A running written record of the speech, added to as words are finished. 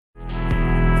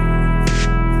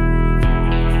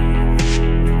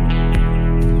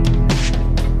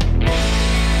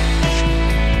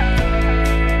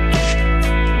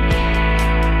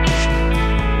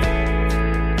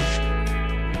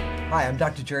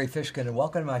Dr. Jerry Fishkin, and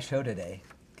welcome to my show today.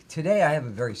 Today I have a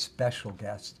very special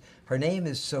guest. Her name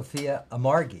is Sophia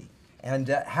Amarghi. And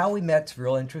how we met's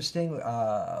real interesting.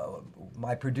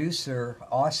 My producer,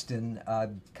 Austin,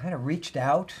 kind of reached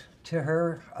out to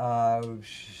her on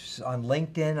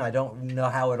LinkedIn. I don't know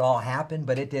how it all happened,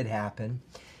 but it did happen.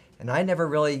 And I never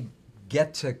really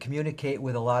get to communicate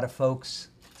with a lot of folks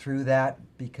through that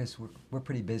because we're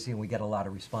pretty busy and we get a lot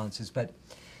of responses. But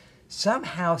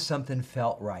somehow something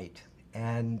felt right.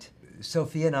 And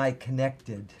Sophia and I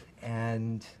connected,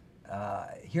 and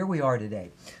here we are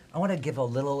today. I want to give a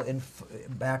little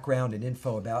background and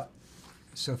info about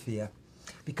Sophia,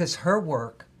 because her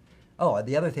work,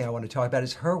 the other thing I want to talk about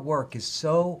is her work is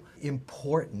so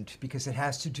important because it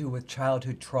has to do with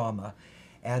childhood trauma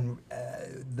and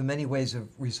the many ways of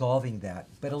resolving that.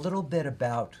 But a little bit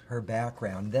about her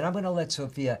background. Then I'm going to let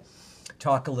Sophia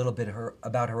talk a little bit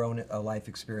about her own life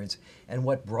experience and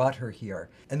what brought her here.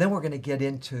 And then we're going to get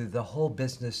into the whole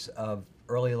business of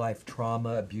early life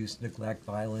trauma, abuse, neglect,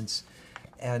 violence,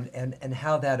 and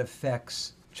how that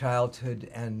affects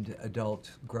childhood and adult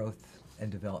growth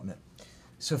and development.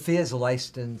 Sophia is a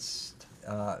licensed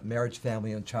marriage,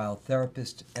 family, and child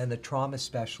therapist and a trauma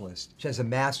specialist. She has a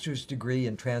master's degree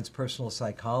in transpersonal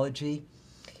psychology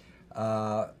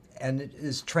and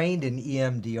is trained in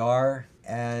EMDR,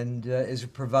 and is a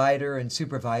provider and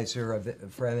supervisor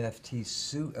for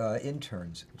MFT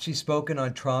interns. She's spoken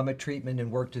on trauma treatment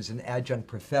and worked as an adjunct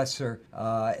professor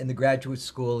in the graduate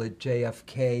school at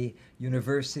JFK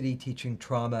University, teaching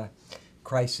trauma,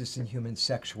 crisis, and human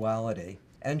sexuality.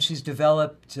 And she's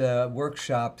developed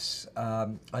workshops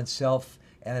on self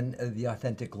and the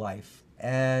authentic life.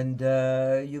 And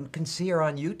you can see her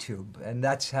on YouTube, and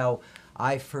that's how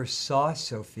I first saw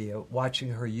Sophia, watching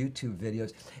her YouTube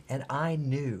videos, and I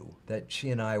knew that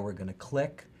she and I were going to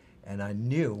click, and I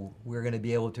knew we were going to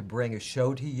be able to bring a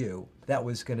show to you that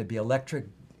was going to be electric,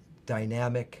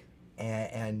 dynamic,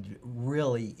 and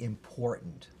really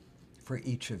important for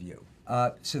each of you.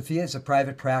 Sophia has a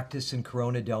private practice in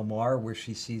Corona Del Mar where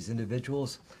she sees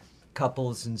individuals,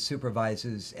 couples, and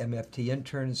supervises MFT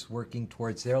interns working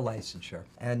towards their licensure.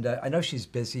 And I know she's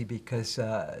busy because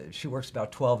she works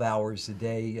about 12 hours a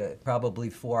day, probably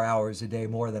 4 hours a day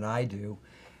more than I do.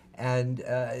 And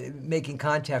making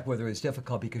contact with her is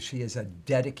difficult because she is a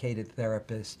dedicated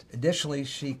therapist. Additionally,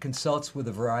 she consults with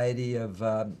a variety of,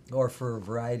 for a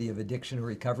variety of addiction and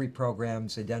recovery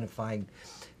programs, identifying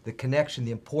the connection,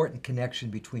 the important connection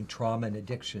between trauma and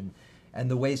addiction, and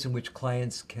the ways in which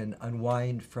clients can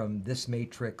unwind from this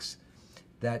matrix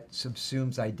that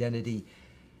subsumes identity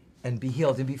and be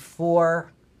healed. And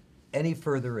before any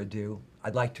further ado,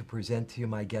 I'd like to present to you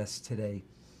my guest today,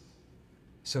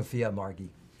 Sophia Amarghi.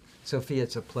 Sophia,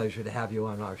 it's a pleasure to have you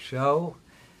on our show,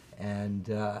 and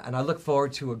I look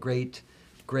forward to a great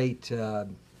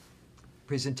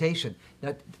presentation.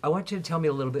 Now, I want you to tell me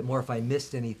a little bit more if I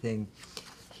missed anything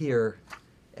here,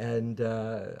 and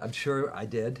I'm sure I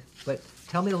did, but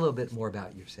tell me a little bit more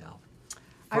about yourself.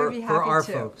 I would be happy for our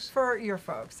to. folks. For your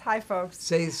folks. Hi, folks.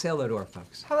 Say hello to our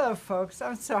folks. Hello, folks.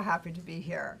 I'm so happy to be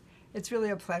here. It's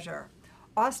really a pleasure.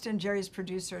 Austin, Jerry's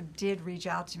producer, did reach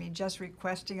out to me just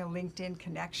requesting a LinkedIn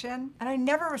connection, and I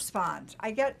never respond.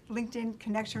 I get LinkedIn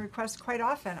connection requests quite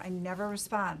often. I never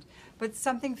respond. But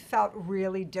something felt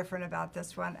really different about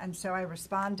this one, and so I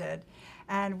responded.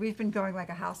 And we've been going like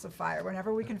a house of fire.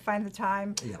 Whenever we can find the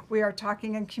time, we are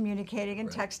talking and communicating and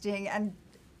texting and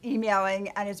emailing,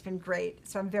 and it's been great.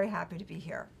 So I'm very happy to be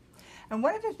here. And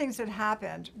one of the things that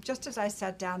happened, just as I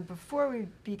sat down before we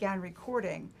began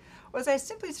recording, was I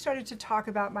simply started to talk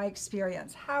about my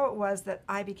experience, how it was that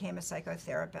I became a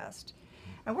psychotherapist.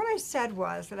 And what I said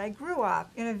was that I grew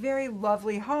up in a very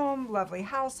lovely home, lovely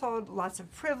household, lots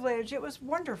of privilege. It was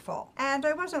wonderful. And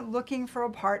I wasn't looking for a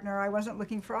partner. I wasn't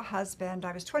looking for a husband.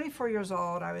 I was 24 years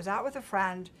old. I was out with a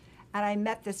friend, and I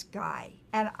met this guy.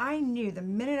 And I knew the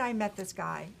minute I met this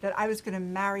guy that I was going to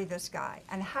marry this guy.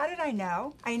 And how did I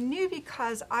know? I knew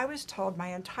because I was told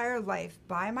my entire life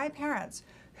by my parents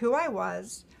who I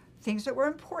was, things that were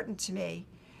important to me,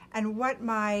 and what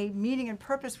my meaning and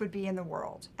purpose would be in the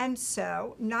world. And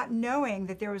so, not knowing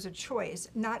that there was a choice,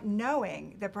 not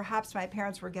knowing that perhaps my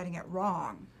parents were getting it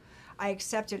wrong, I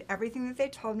accepted everything that they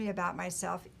told me about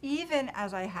myself, even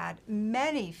as I had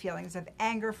many feelings of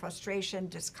anger, frustration,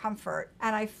 discomfort,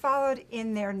 and I followed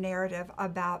in their narrative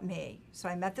about me. So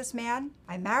I met this man,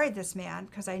 I married this man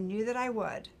because I knew that I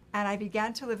would, and I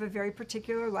began to live a very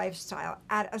particular lifestyle.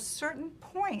 At a certain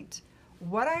point,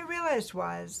 what I realized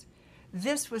was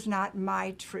this was not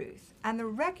my truth. And the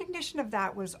recognition of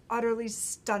that was utterly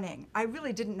stunning. I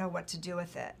really didn't know what to do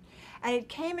with it. And it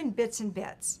came in bits and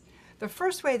bits. The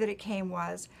first way that it came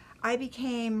was I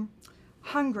became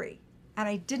hungry, and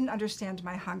I didn't understand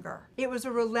my hunger. It was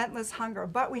a relentless hunger,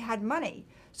 but we had money,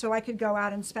 so I could go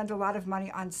out and spend a lot of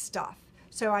money on stuff.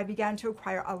 So I began to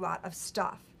acquire a lot of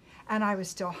stuff, and I was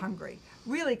still hungry,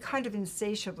 really kind of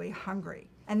insatiably hungry.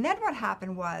 And then what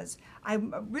happened was,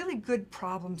 I'm a really good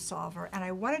problem solver, and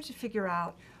I wanted to figure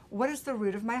out what is the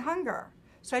root of my hunger.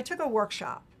 So I took a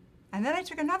workshop, and then I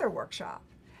took another workshop,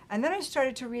 and then I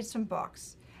started to read some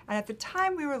books. And at the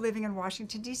time we were living in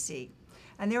Washington, D.C.,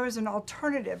 and there was an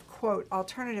alternative, quote,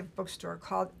 alternative bookstore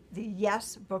called the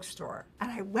Yes Bookstore. And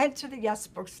I went to the Yes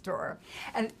Bookstore,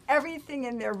 and everything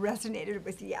in there resonated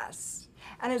with yes.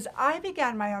 And as I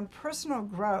began my own personal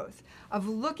growth of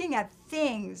looking at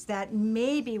things that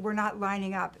maybe were not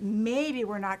lining up, maybe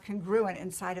were not congruent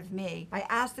inside of me, I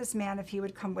asked this man if he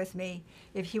would come with me,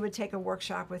 if he would take a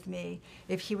workshop with me,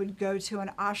 if he would go to an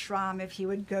ashram, if he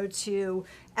would go to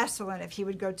Esalen, if he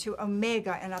would go to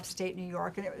Omega in upstate New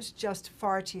York, and it was just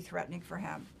far too threatening for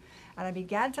him. And I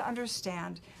began to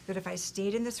understand that if I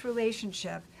stayed in this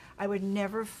relationship, I would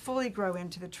never fully grow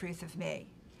into the truth of me.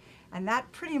 And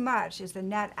that pretty much is the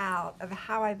net out of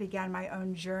how I began my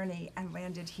own journey and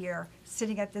landed here,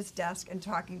 sitting at this desk and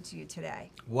talking to you today.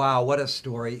 Wow, what a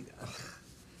story.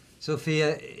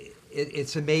 Sophia,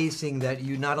 it's amazing that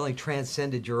you not only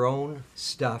transcended your own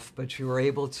stuff, but you were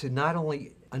able to not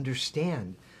only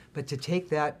understand, but to take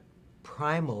that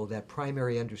primal, that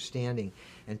primary understanding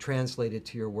and translate it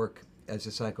to your work as a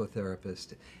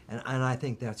psychotherapist. And I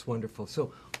think that's wonderful.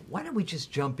 So why don't we just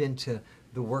jump into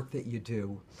the work that you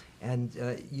do? And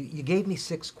you gave me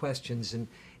 6 questions,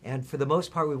 and for the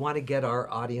most part, we want to get our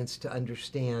audience to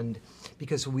understand,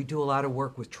 because we do a lot of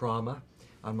work with trauma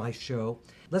on my show.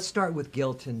 Let's start with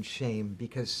guilt and shame,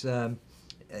 because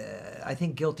I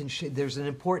think guilt and shame, there's an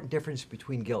important difference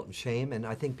between guilt and shame, and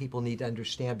I think people need to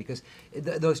understand, because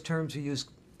those terms are used,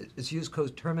 it's used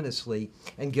coterminously,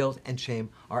 and guilt and shame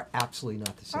are absolutely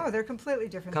not the same. Oh, they're completely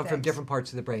different Come things. from different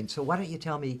parts of the brain. So why don't you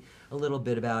tell me a little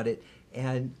bit about it?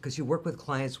 And because you work with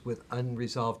clients with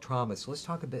unresolved trauma, so let's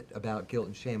talk a bit about guilt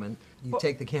and shame. And you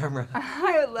take the camera.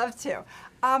 I would love to.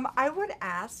 I would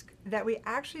ask that we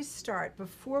actually start,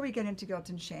 before we get into guilt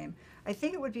and shame, I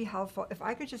think it would be helpful if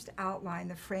I could just outline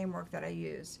the framework that I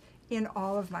use in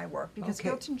all of my work, because Okay.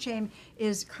 guilt and shame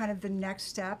is kind of the next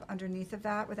step underneath of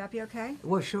that. Would that be okay?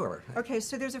 Well, sure. Okay,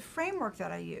 so there's a framework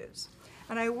that I use.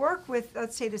 And I work with,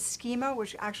 let's say, the schema,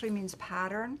 which actually means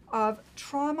pattern, of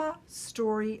trauma,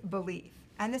 story, belief.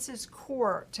 And this is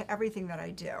core to everything that I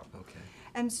do. Okay.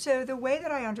 And so the way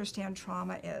that I understand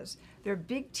trauma is, there are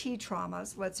big T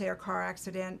traumas, let's say a car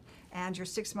accident, and you're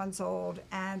 6 months old,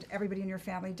 and everybody in your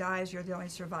family dies, you're the only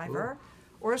survivor. Ooh.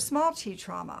 Or a small T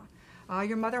trauma.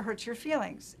 Your mother hurts your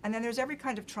feelings. And then there's every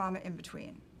kind of trauma in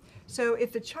between. So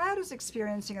if the child is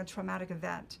experiencing a traumatic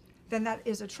event, then that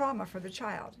is a trauma for the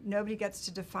child. Nobody gets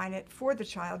to define it for the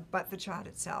child but the child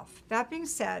itself. That being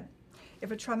said,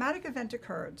 if a traumatic event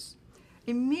occurs,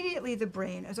 immediately the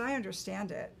brain, as I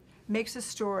understand it, makes a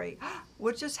story.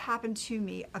 What just happened to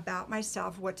me about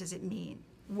myself? What does it mean?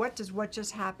 What does what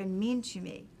just happened mean to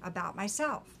me about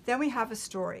myself? Then we have a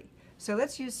story. So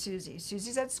let's use Susie.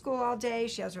 Susie's at school all day.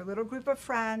 She has her little group of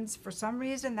friends. For some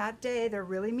reason that day, they're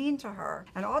really mean to her.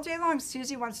 And all day long,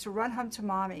 Susie wants to run home to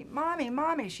Mommy. Mommy,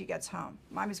 Mommy, she gets home.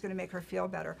 Mommy's going to make her feel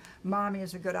better. Mommy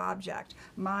is a good object.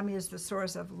 Mommy is the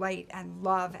source of light and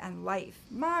love and life.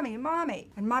 Mommy, Mommy.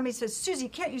 And Mommy says, Susie,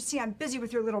 can't you see I'm busy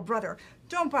with your little brother?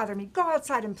 Don't bother me. Go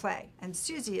outside and play. And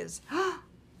Susie is,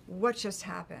 what just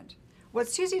happened? What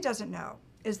Susie doesn't know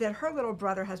is that her little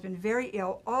brother has been very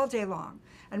ill all day long.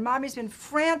 And Mommy's been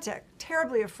frantic,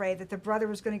 terribly afraid that the brother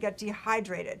was going to get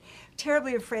dehydrated,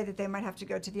 terribly afraid that they might have to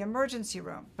go to the emergency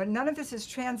room. But none of this is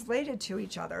translated to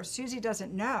each other. Susie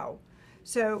doesn't know.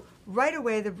 So right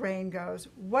away the brain goes,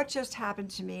 what just happened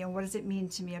to me and what does it mean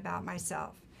to me about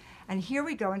myself? And here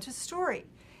we go into story.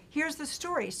 Here's the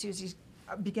story Susie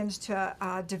begins to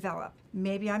develop.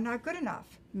 Maybe I'm not good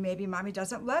enough. Maybe Mommy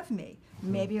doesn't love me.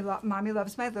 Maybe Mommy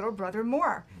loves my little brother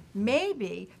more.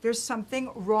 Maybe there's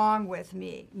something wrong with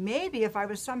me. Maybe if I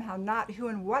was somehow not who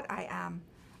and what I am,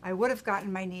 I would have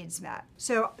gotten my needs met.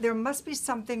 So there must be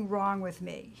something wrong with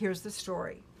me. Here's the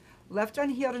story. Left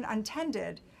unhealed and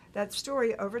untended, that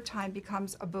story over time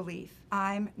becomes a belief.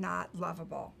 I'm not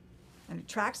lovable. And it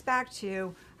tracks back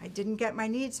to, I didn't get my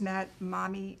needs met.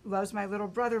 Mommy loves my little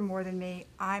brother more than me.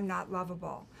 I'm not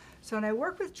lovable. So when I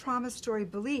work with trauma story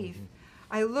belief,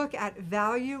 I look at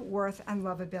value, worth, and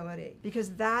lovability,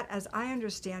 because that, as I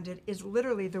understand it, is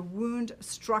literally the wound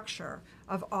structure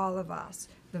of all of us.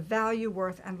 The value,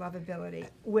 worth, and lovability,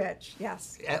 which,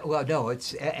 yes. Well, no,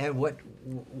 it's and what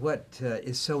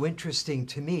is so interesting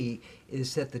to me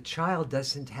is that the child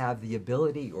doesn't have the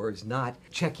ability, or is not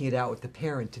checking it out with the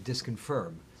parent to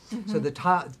disconfirm. So the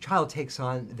child takes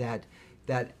on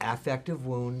that affective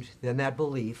wound, then that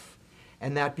belief,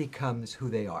 and that becomes who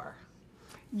they are.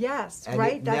 Yes, And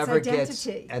right? it That's never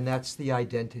identity. gets, and that's the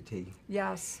identity.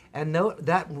 Yes. And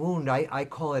that wound, I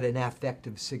call it an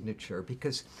affective signature,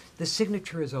 because the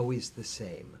signature is always the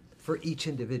same for each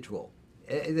individual.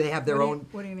 They have their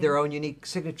What do you mean? their own unique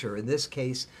signature. In this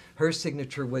case, her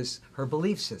signature was her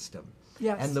belief system.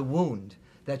 Yes. And the wound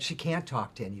that she can't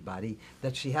talk to anybody,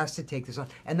 that she has to take this on,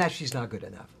 and that she's not good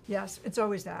enough. Yes, it's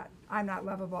always that. I'm not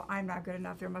lovable. I'm not good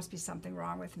enough. There must be something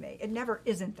wrong with me. It never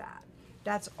isn't that.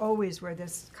 That's always where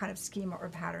this kind of schema or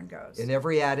pattern goes. In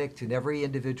every addict, in every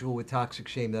individual with toxic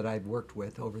shame that I've worked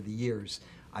with over the years,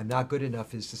 I'm not good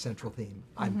enough is the central theme.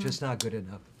 I'm just not good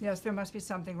enough. Yes, there must be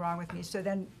something wrong with me. So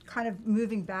then, kind of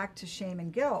moving back to shame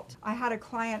and guilt, I had a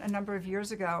client a number of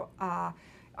years ago.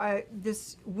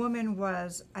 This woman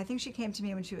was, I think she came to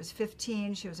me when she was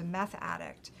 15. She was a meth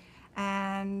addict.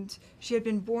 And she had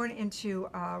been born into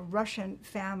a Russian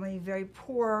family, very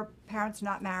poor, parents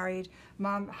not married,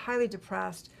 mom highly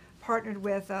depressed, partnered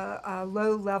with a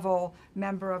low-level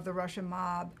member of the Russian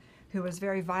mob who was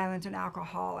very violent and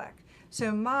alcoholic.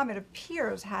 So mom, it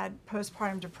appears, had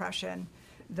postpartum depression.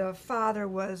 The father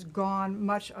was gone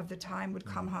much of the time, would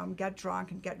come home, get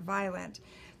drunk, and get violent.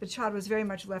 The child was very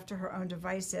much left to her own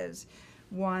devices.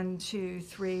 1, 2,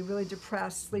 3, really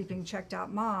depressed, sleeping, checked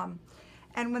out mom.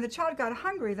 And when the child got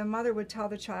hungry, the mother would tell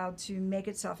the child to make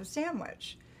itself a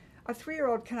sandwich. A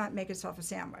 3-year-old cannot make itself a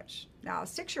sandwich. Now, a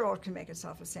 6-year-old can make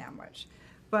itself a sandwich.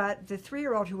 But the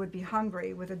 3-year-old who would be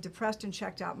hungry with a depressed and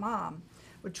checked out mom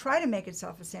would try to make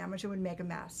itself a sandwich and would make a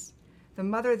mess. The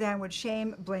mother then would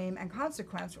shame, blame, and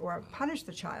consequence or punish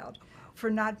the child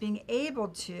for not being able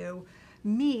to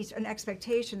meet an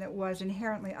expectation that was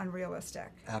inherently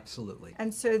unrealistic. Absolutely.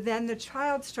 And so then the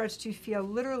child starts to feel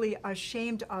literally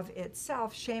ashamed of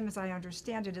itself. Shame, as I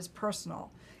understand it, is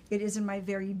personal. It is in my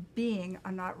very being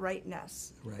a not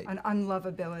rightness, Right. an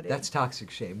unlovability. That's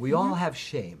toxic shame. We all have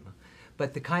shame,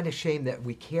 but the kind of shame that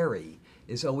we carry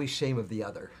is always shame of the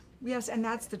other. Yes, and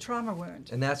that's the trauma wound.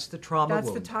 And that's the trauma That's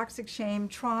wound. the toxic shame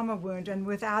trauma wound. And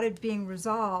without it being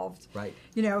resolved, Right.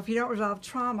 you know, if you don't resolve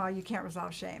trauma, you can't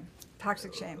resolve shame.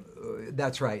 Toxic shame.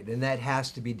 That's right, and that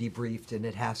has to be debriefed and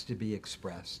it has to be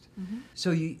expressed. So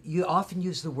you often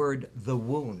use the word the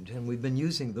wound, and we've been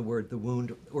using the word the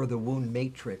wound or the wound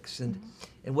matrix. And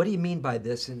what do you mean by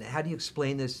this, and how do you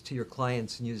explain this to your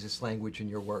clients and use this language in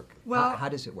your work? Well, how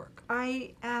does it work?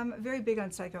 I am very big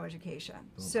on psychoeducation.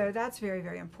 So that's very,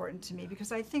 very important to me,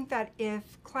 because I think that if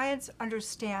clients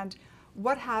understand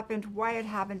what happened, why it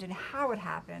happened, and how it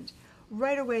happened,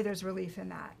 right away there's relief in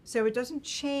that. So it doesn't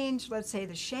change, let's say,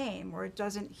 the shame, or it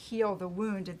doesn't heal the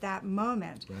wound at that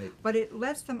moment, Right. but it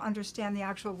lets them understand the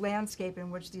actual landscape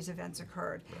in which these events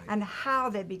occurred and how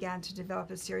they began to develop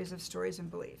a series of stories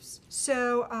and beliefs.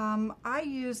 So I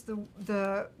use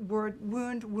the word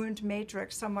wound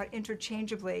matrix somewhat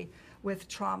interchangeably with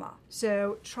trauma.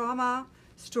 So trauma,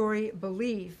 story,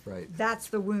 belief, Right. that's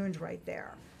the wound right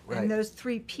there. Right. And those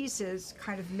 3 pieces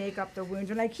kind of make up the wound.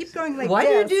 And I keep going like Why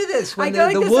this. do you do this when I go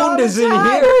the like this all wound the is in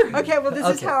time. here? Okay, well, this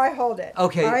is Okay. how I hold it.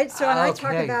 Okay, All right, so when I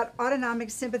talk okay. about autonomic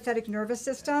sympathetic nervous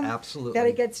system, Absolutely. that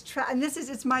it gets and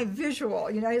it's my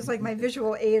visual, you know, it's like my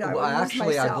visual aid. Well, I use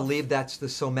actually, I myself. believe that's the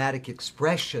somatic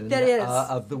expression That is.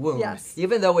 Of the wound. Yes.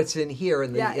 Even though it's in here,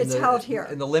 in the Yeah, in it's the, held here.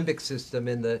 in the limbic system,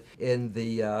 in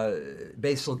the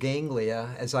basal ganglia,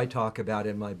 as I talk about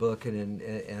in my book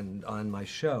and on my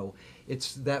show,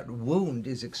 it's that wound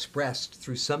is expressed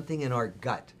through something in our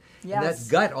gut. Yes. And that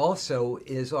gut also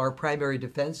is our primary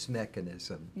defense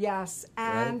mechanism. Yes,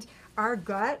 and our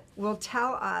gut will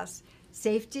tell us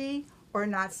safety or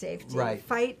not safety, Right.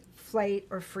 fight, flight,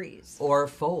 or freeze. Or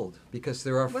fold, because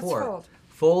there are What's 4. fold?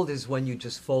 Fold is when you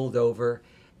just fold over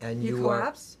and You you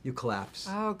collapse? You collapse.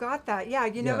 Oh, got that. Yeah,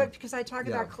 you know Yeah. what? Because I talk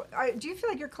Yeah. about, do you feel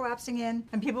like you're collapsing in?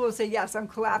 And people will say, yes, I'm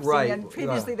collapsing. Right, And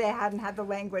previously they hadn't had the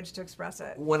language to express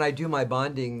it. When I do my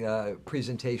bonding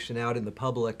presentation out in the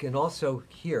public, and also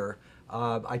here,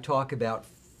 I talk about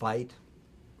fight,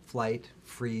 flight,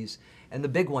 freeze, and the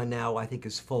big one now I think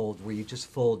is fold, where you just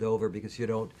fold over because you're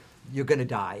going to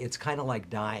die. It's kind of like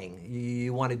dying.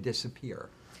 You want to disappear.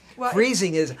 Well,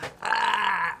 Freezing is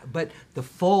but the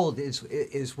fold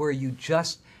is where you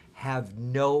just have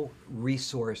no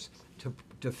resource to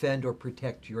defend or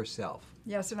protect yourself.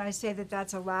 Yes, and I say that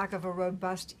that's a lack of a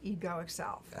robust egoic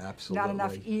self. Absolutely. Not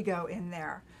enough ego in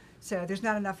there. So there's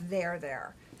not enough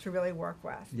there to really work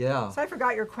with. Yeah. So I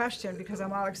forgot your question because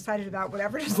I'm all excited about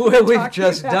whatever it is We've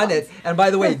just done it. And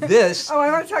by the way, this... Oh,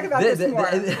 I want to talk about this more.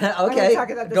 Okay,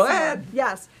 go ahead.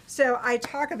 Yes. So I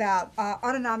talk about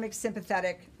autonomic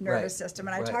sympathetic nervous Right, system,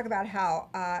 and I right. talk about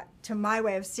how, to my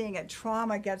way of seeing it,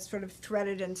 trauma gets sort of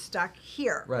threaded and stuck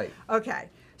here. Right. Okay.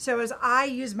 So as I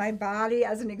use my body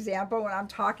as an example when I'm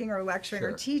talking or lecturing or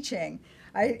Sure. teaching,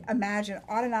 I imagine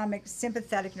autonomic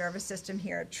sympathetic nervous system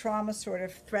here, trauma sort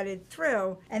of threaded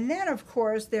through. And then, of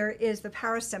course, there is the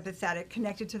parasympathetic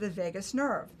connected to the vagus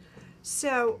nerve.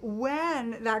 So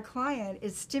when that client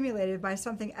is stimulated by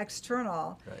something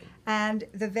external, Right. and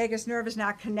the vagus nerve is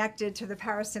now connected to the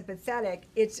parasympathetic,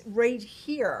 it's right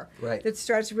here Right. that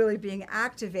starts really being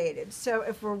activated. So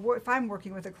if I'm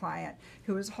working with a client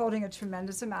who is holding a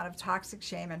tremendous amount of toxic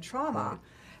shame and trauma, Right.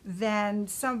 then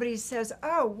somebody says,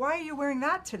 oh, why are you wearing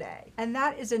that today? And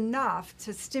that is enough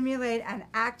to stimulate and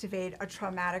activate a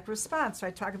traumatic response. So I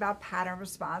talk about pattern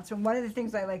response. And one of the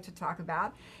things I like to talk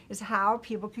about is how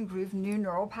people can groove new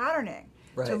neural patterning.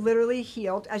 Right. To literally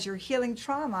heal, as you're healing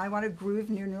trauma, I want to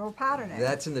groove new neural patterning.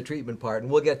 That's in the treatment part,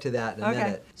 and we'll get to that in a Okay.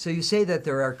 minute. So you say that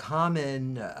there are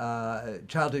common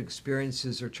childhood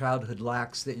experiences or childhood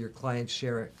lacks that your clients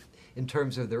share in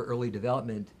terms of their early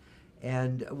development.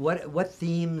 And what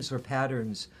themes or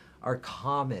patterns are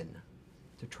common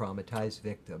to traumatized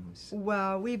victims?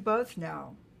 Well, we both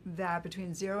know that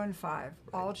between 0 and 5,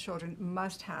 all children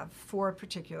must have 4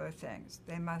 particular things.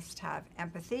 They must have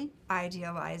empathy,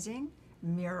 idealizing,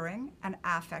 mirroring, and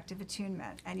affective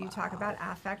attunement. And you talk about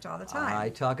affect all the time. I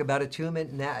talk about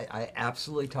attunement, and I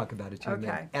absolutely talk about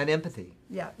attunement Okay. and empathy.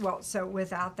 Yeah, well, so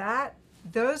without that,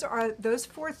 those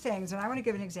 4 things, and I want to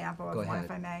give an example of Go one, ahead.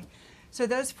 if I may. So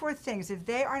those 4 things, if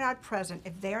they are not present,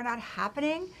 if they are not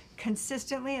happening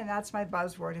consistently, and that's my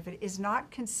buzzword, if it is not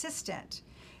consistent,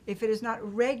 if it is not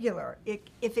regular,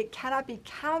 if it cannot be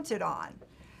counted on,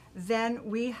 then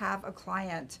we have a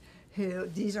client who,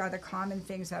 these are the common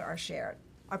things that are shared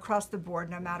across the board,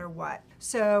 no matter what.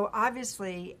 So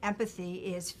obviously, empathy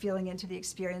is feeling into the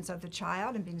experience of the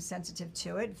child and being sensitive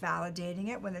to it, validating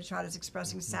it when the child is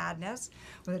expressing sadness,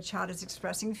 when the child is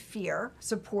expressing fear,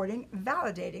 supporting,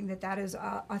 validating that that is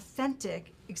an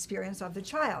authentic experience of the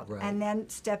child, Right. and then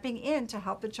stepping in to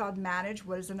help the child manage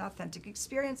what is an authentic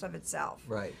experience of itself.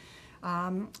 Right.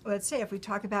 Let's say if we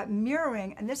talk about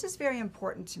mirroring, and this is very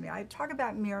important to me, I talk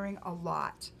about mirroring a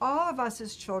lot. All of us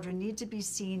as children need to be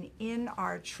seen in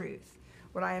our truth.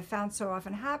 What I have found so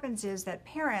often happens is that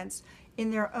parents,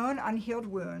 in their own unhealed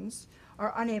wounds,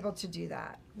 are unable to do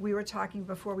that. We were talking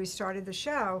before we started the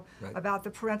show Right. about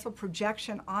the parental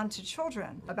projection onto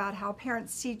children, about how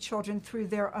parents see children through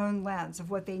their own lens of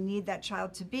what they need that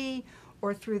child to be,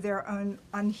 or through their own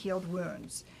unhealed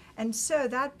wounds. And so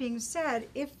that being said,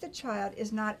 if the child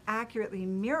is not accurately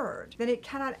mirrored, then it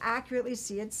cannot accurately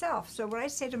see itself. So what I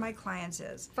say to my clients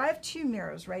is, if I have 2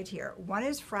 mirrors right here, one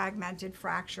is fragmented,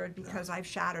 fractured because I've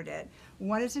shattered it,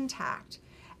 one is intact,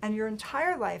 and your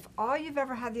entire life, all you've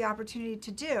ever had the opportunity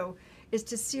to do is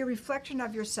to see a reflection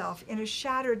of yourself in a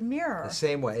shattered mirror. The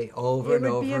same way, over and over and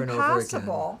over again. It would be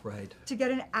impossible Right. to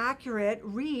get an accurate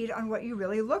read on what you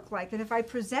really look like. And if I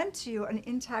present to you an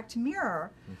intact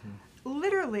mirror,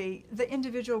 literally the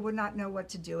individual would not know what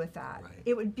to do with that. Right.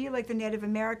 It would be like the Native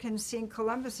Americans seeing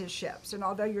Columbus's ships, and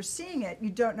although you're seeing it, you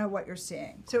don't know what you're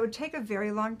seeing. So it would take a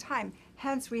very long time.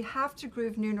 Hence, we have to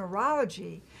groove new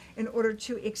neurology in order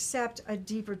to accept a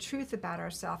deeper truth about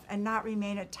ourselves and not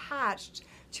remain attached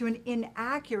to an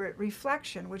inaccurate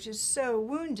reflection, which is so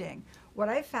wounding. What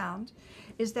I found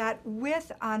is that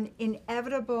with an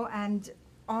inevitable and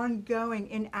ongoing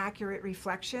inaccurate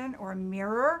reflection or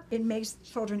mirror, it makes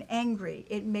children angry,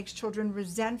 it makes children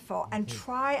resentful, and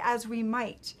try as we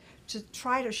might to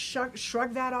try to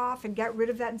shrug that off and get rid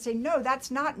of that and say, no, that's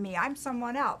not me, I'm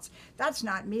someone else. That's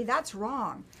not me, that's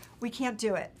wrong. We can't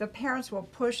do it. The parents will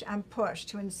push and push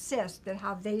to insist that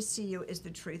how they see you is the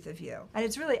truth of you. And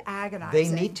it's really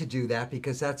agonizing. They need to do that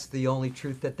because that's the only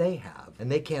truth that they have.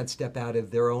 And they can't step out of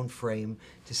their own frame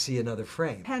to see another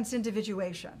frame. Hence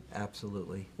individuation.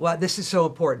 Absolutely. Well, this is so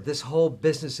important. This whole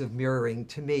business of mirroring,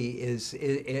 to me,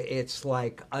 it's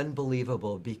like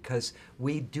unbelievable because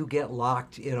we do get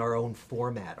locked in our own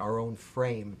format, our own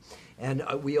frame. And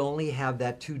we only have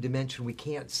that 2 dimension. We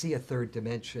can't see a 3rd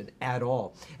dimension at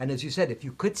all. And as you said, if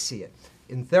you could see it,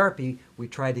 in therapy, we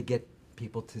try to get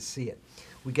people to see it.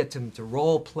 We get them to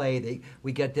role play.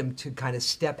 We get them to kind of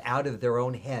step out of their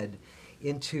own head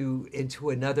into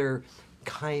another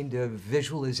kind of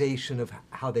visualization of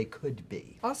how they could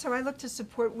be. Also, I look to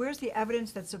support, where's the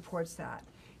evidence that supports that?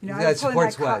 You know, I That was pulling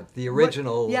supports that what? The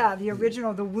original. Yeah, the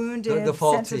original, the wounded the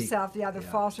faulty. sense of self, the Yeah.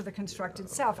 false or the constructed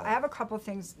self. I have a couple of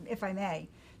things, if I may,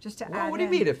 just to Well, add what do you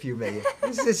in. mean if you may?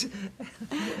 This is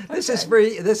this is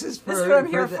Okay. for this is for This is what I'm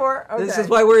here for? This Okay. is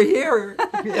why we're here.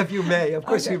 If you may, of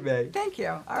course Okay. you may. Thank you.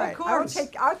 All Of right. course.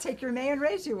 I'll take your may and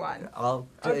raise you one.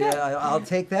 Okay. I'll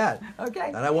take that. Okay.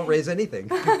 And I won't raise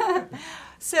anything.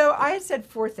 So I had said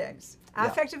 4 things: Yeah.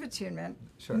 affective attunement,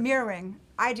 Sure. mirroring,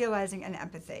 idealizing, and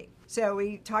empathy. So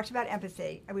we talked about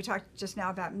empathy, and we talked just now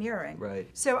about mirroring. Right.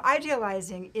 So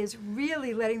idealizing is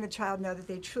really letting the child know that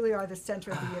they truly are the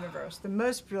center of the universe, the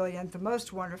most brilliant, the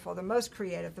most wonderful, the most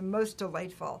creative, the most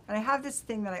delightful. And I have this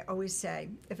thing that I always say: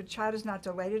 if a child is not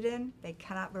delighted in, they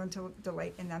cannot learn to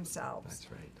delight in themselves.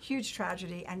 That's right. Huge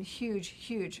tragedy and huge,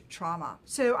 huge trauma.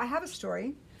 So I have a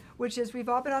story, which is we've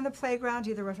all been on the playground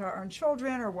either with our own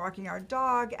children or walking our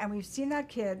dog, and we've seen that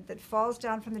kid that falls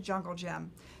down from the jungle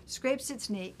gym, scrapes its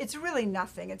knee. It's really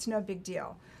nothing. It's no big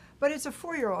deal. But it's a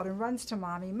 4-year-old and runs to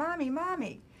mommy, "Mommy,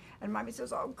 mommy." And mommy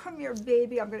says, "Oh, come here,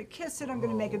 baby. I'm going to kiss it. I'm going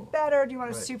to make it better. Do you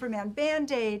want a Right. Superman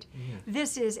Band-Aid?" Yeah.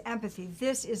 This is empathy.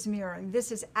 This is mirroring.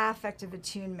 This is affective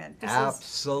attunement. This is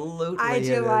Absolutely.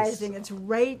 idealizing. It is. It's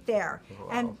right there. Wow.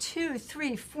 And 2,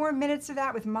 3, 4 minutes of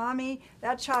that with mommy,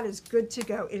 that child is good to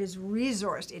go. It is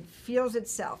resourced. It feels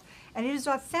itself. And it is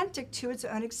authentic to its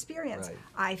own experience. Right.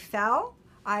 I fell.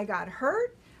 I got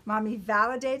hurt. Mommy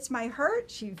validates my hurt.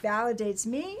 She validates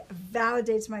me,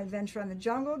 validates my adventure on the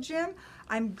jungle gym.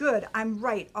 I'm good. I'm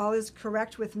right. All is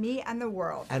correct with me and the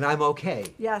world. And I'm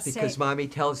okay. Yes, Because same. mommy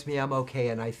tells me I'm okay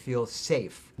and I feel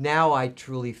safe. Now I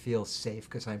truly feel safe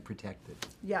because I'm protected.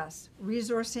 Yes,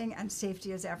 resourcing and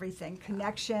safety is everything.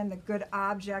 Connection, the good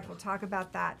object, we'll talk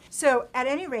about that. So at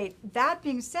any rate, that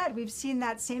being said, we've seen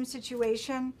that same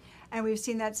situation and we've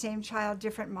seen that same child,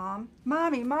 different mom.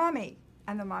 "Mommy, mommy."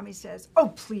 And the mommy says, "Oh,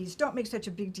 please, don't make such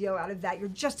a big deal out of that. You're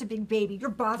just a big baby. You're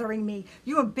bothering me.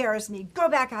 You embarrass me. Go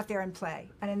back out there and play."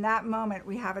 And in that moment,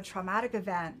 we have a traumatic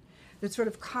event that sort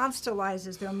of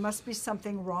constellizes, there must be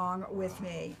something wrong with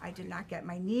me. I did not get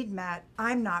my need met.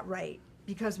 I'm not right.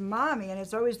 Because mommy, and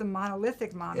it's always the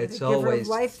monolithic mommy, It's the giver always of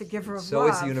life, the giver of it's love.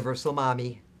 always the universal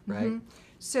mommy, right?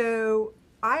 So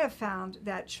I have found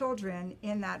that children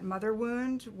in that mother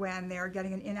wound, when they're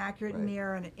getting an inaccurate Right.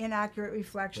 mirror and an inaccurate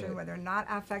reflection, Right. when they're not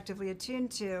affectively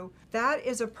attuned to, that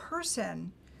is a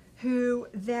person who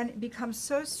then becomes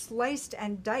so sliced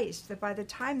and diced that by the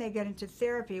time they get into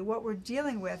therapy, what we're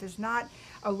dealing with is not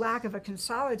a lack of a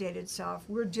consolidated self,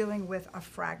 we're dealing with a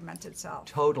fragmented self.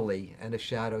 Totally, and a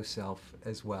shadow self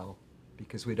as well,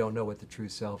 because we don't know what the true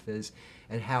self is,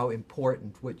 and how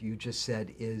important what you just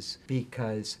said is,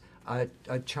 because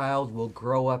a child will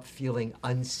grow up feeling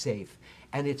unsafe,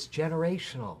 and it's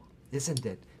generational, isn't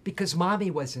it? Because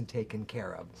mommy wasn't taken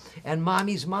care of, and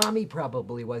mommy's mommy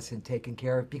probably wasn't taken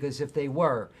care of, because if they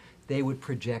were, they would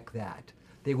project that.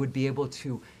 They would be able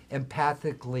to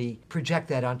empathically project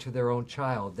that onto their own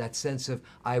child, that sense of,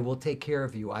 I will take care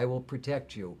of you, I will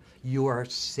protect you. You are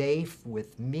safe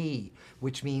with me,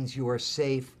 which means you are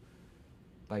safe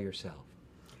by yourself.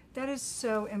 That is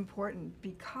so important,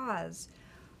 because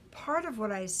part of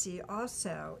what I see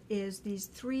also is these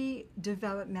 3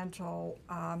 developmental,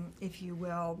 if you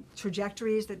will,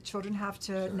 trajectories that children have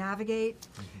to navigate.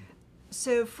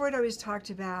 So Freud always talked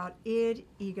about id,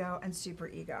 ego, and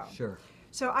superego. Sure.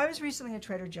 So I was recently at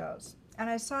Trader Joe's, and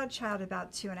I saw a child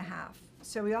about 2.5.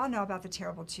 So we all know about the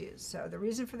terrible twos. So the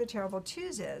reason for the terrible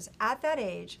twos is, at that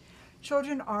age,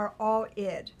 children are all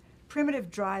id.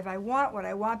 Primitive drive, I want what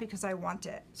I want because I want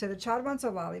it. So the child wants a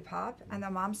lollipop, and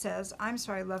the mom says, "I'm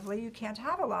sorry, lovely, you can't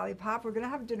have a lollipop. We're going to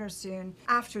have dinner soon.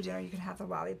 After dinner, you can have the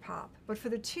lollipop." But for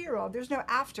the 2-year-old, there's no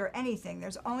after anything.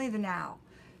 There's only the now.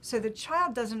 So the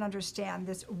child doesn't understand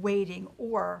this waiting,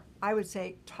 or I would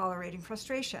say tolerating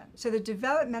frustration. So the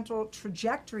developmental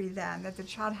trajectory then that the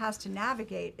child has to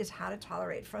navigate is how to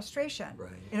tolerate frustration.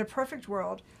 Right. In a perfect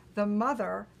world, the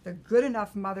mother, the good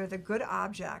enough mother, the good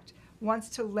object, wants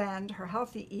to lend her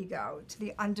healthy ego to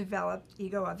the undeveloped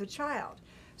ego of the child.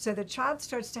 So the child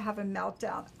starts to have a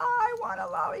meltdown. "I want a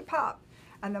lollipop."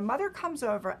 And the mother comes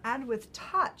over, and with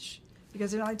touch,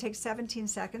 because it only takes 17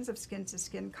 seconds of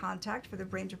skin-to-skin contact for the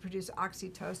brain to produce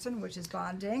oxytocin, which is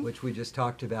bonding. Which we just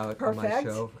talked about Perfect. on my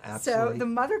show. Absolutely. So the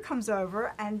mother comes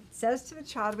over and says to the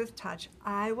child with touch,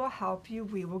 "I will help you.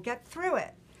 We will get through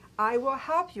it. I will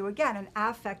help you." Again, an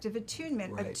affective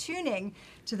attunement, Right. attuning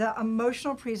to the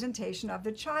emotional presentation of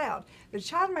the child. The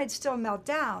child might still melt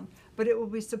down, but it will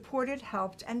be supported,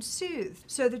 helped, and soothed.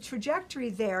 So the trajectory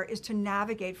there is to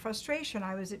navigate frustration.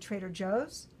 I was at Trader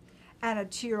Joe's, and a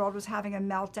 2-year-old was having a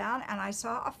meltdown, and I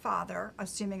saw a father,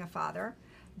 assuming a father,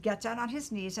 get down on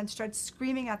his knees and start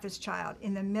screaming at this child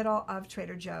in the middle of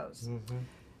Trader Joe's. Mm-hmm.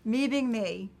 Me being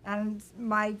me, and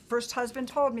my first husband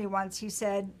told me once, he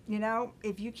said, you know,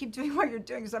 if you keep doing what you're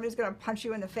doing, somebody's going to punch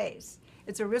you in the face.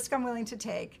 It's a risk I'm willing to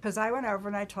take, because I went over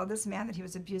and I told this man that he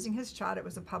was abusing his child. It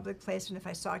was a public place, and if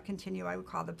I saw it continue, I would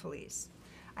call the police.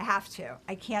 I have to.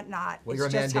 I can't not. Well, It's you're a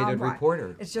just how I'm mandated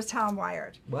reporter. It's just how I'm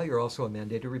wired. Well, you're also a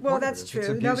mandated reporter. Well, that's If true. It's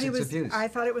abuse, Nobody it's was. abuse. I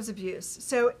thought it was abuse.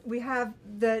 So we have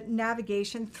the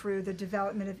navigation through the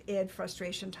development of id,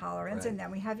 frustration tolerance, Right. and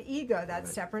then we have ego. That's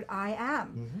Right. separate. I am.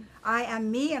 Mm-hmm. I am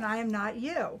me, and I am not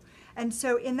you. And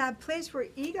so, in that place where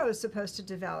ego is supposed to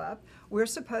develop, we're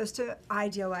supposed to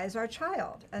idealize our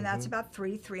child, and that's about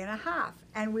 3.5,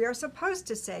 and we are supposed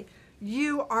to say,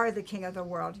 you are the king of the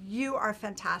world. You are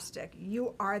fantastic.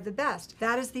 You are the best.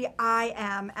 That is the I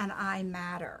am and I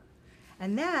matter.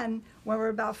 And then when we're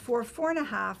about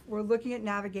 4.5, we're looking at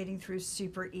navigating through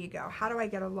super ego. How do I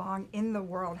get along in the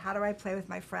world? How do I play with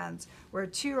my friends? Where a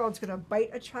 2-year-old's going to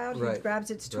bite a child who Right. grabs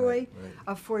its toy, Right.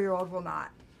 a 4-year-old will not.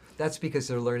 That's because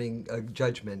they're learning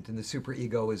judgment, and the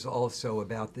superego is also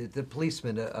about the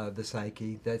policeman of the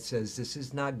psyche that says this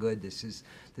is not good, this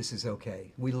is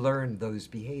okay. We learn those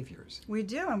behaviors. We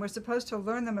do, and we're supposed to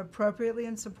learn them appropriately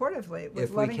and supportively with If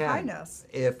we loving can, kindness.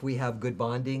 if we have good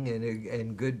bonding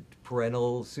and good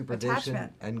parental supervision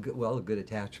Attachment. and good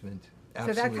attachment. So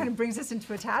Absolutely. that kind of brings us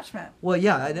into attachment. Well,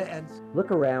 yeah, and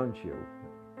look around you.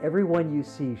 Everyone you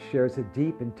see shares a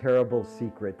deep and terrible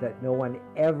secret that no one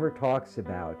ever talks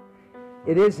about.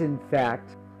 It is, in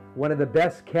fact, one of the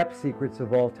best kept secrets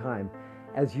of all time,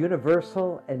 as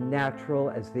universal and natural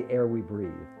as the air we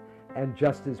breathe, and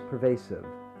just as pervasive.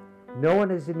 No one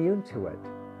is immune to it.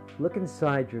 Look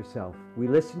inside yourself. We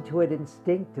listen to it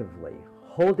instinctively,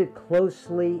 hold it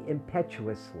closely,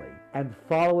 impetuously, and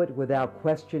follow it without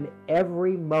question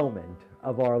every moment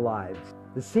of our lives.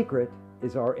 The secret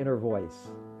is our inner voice.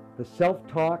 The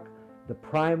self-talk, the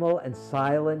primal and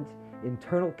silent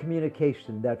internal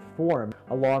communication that form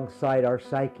alongside our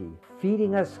psyche,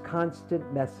 feeding us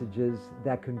constant messages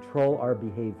that control our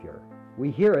behavior.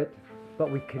 We hear it,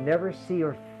 but we can never see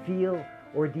or feel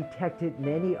or detect it in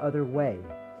any other way.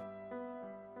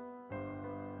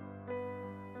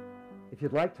 If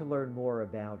you'd like to learn more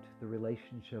about the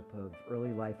relationship of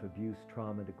early life abuse,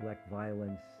 trauma, neglect,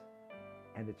 violence,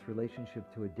 and its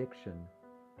relationship to addiction,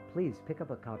 please pick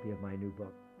up a copy of my new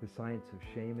book, The Science of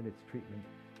Shame and Its Treatment,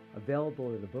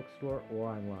 available at the bookstore or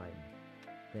online.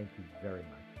 Thank you very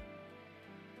much.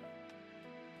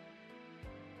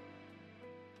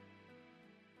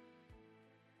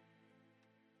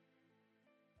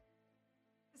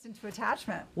 Into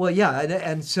attachment. Well, yeah,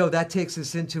 and so that takes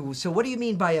us into, so what do you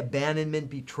mean by abandonment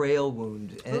betrayal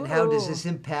wound? And how does this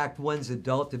impact one's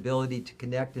adult ability to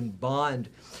connect and bond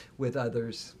with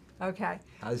others? Okay.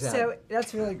 How's that? So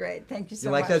that's really great. Thank you so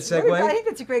You like much. that segue? I think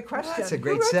it's a great question. That's a Who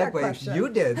great wrote that segue. question? You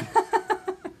did.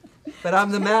 But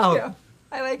I'm the Thank mouth. you.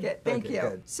 I like it. Thank Okay, you.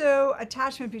 good. So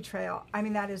attachment betrayal, I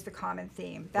mean, that is the common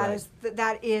theme. Right.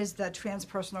 That is the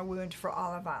transpersonal wound for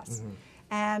all of us. Mm-hmm.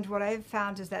 And what I've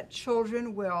found is that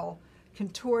children will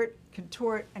contort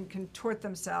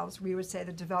themselves. We would say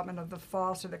the development of the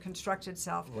false or the constructed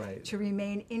self, Right. to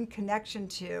remain in connection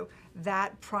to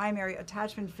that primary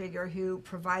attachment figure who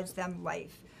provides them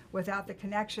life. Without the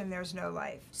connection, there's no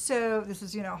life. So this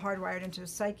is, hardwired into the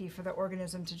psyche for the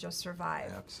organism to just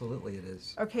survive. Absolutely it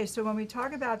is. Okay, so when we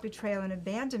talk about betrayal and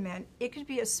abandonment, it could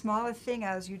be as small a thing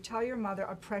as you tell your mother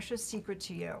a precious secret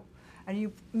to you, and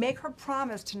you make her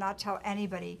promise to not tell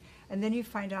anybody, and then you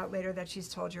find out later that she's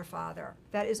told your father.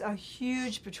 That is a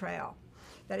huge betrayal.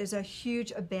 That is a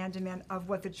huge abandonment of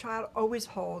what the child always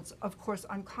holds, of course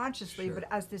unconsciously, Sure. but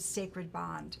as this sacred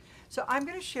bond. So I'm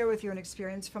going to share with you an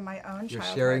experience from my own You're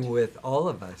childhood. sharing with all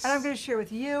of us. And I'm going to share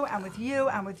with you and with you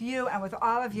and with you and with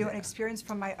all of you an Yeah. experience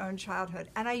from my own childhood.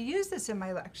 And I use this in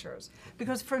my lectures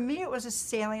because for me it was a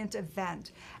salient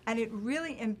event, and it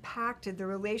really impacted the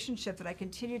relationship that I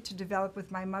continued to develop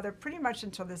with my mother pretty much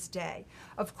until this day.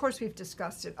 Of course we've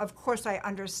discussed it. Of course I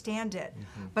understand it.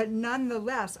 Mm-hmm. But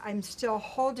nonetheless, I'm still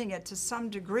holding it to some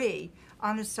degree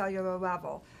on a cellular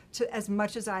level, to as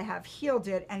much as I have healed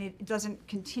it, and it doesn't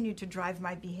continue to drive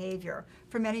my behavior.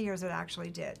 For many years it actually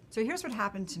did. So here's what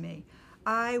happened to me.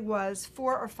 I was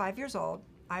 4 or 5 years old.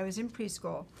 I was in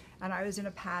preschool, and I was in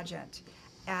a pageant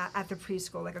at the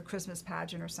preschool, like a Christmas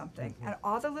pageant or something. Mm-hmm. And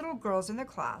all the little girls in the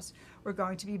class were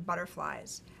going to be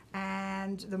butterflies.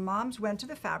 And the moms went to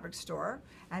the fabric store,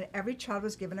 and every child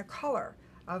was given a color.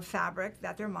 of fabric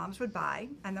that their moms would buy,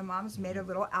 and the moms made a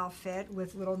little outfit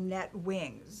with little net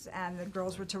wings, and the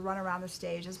girls were to run around the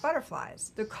stage as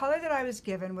butterflies. The color that I was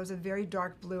given was a very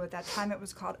dark blue. At that time it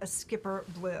was called a skipper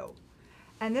blue.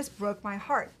 And this broke my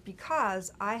heart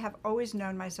because I have always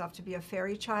known myself to be a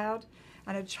fairy child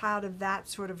and a child of that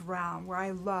sort of realm where I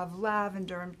love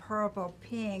lavender and purple,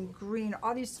 pink, green,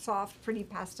 all these soft, pretty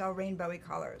pastel rainbowy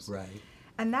colors. Right.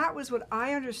 And that was what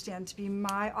I understand to be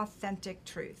my authentic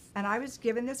truth. And I was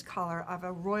given this color of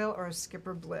a royal or a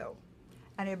skipper blue.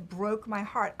 And it broke my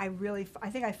heart. I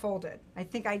think I folded. I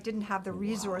think I didn't have the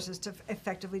resources to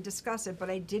effectively discuss it,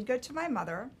 but I did go to my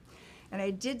mother. And I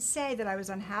did say that I was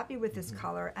unhappy with this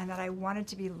color and that I wanted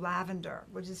to be lavender,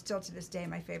 which is still to this day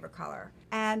my favorite color.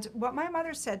 And what my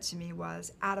mother said to me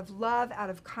was, out of love, out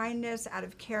of kindness, out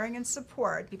of caring and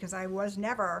support, because I was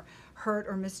never hurt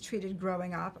or mistreated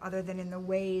growing up, other than in the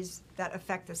ways that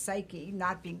affect the psyche,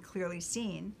 not being clearly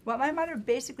seen, what my mother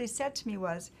basically said to me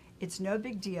was, it's no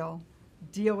big deal,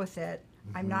 deal with it.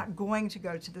 I'm not going to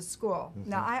go to the school.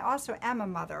 Now, I also am a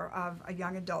mother of a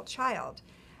young adult child.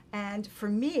 And for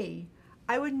me,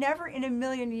 I would never in a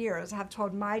million years have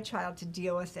told my child to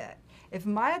deal with it. If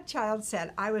my child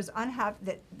said I was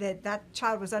unhappy, that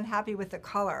child was unhappy with the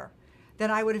color, then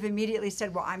I would have immediately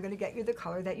said, well, I'm going to get you the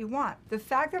color that you want. The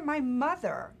fact that my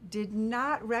mother did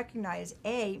not recognize,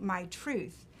 A, my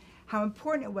truth, how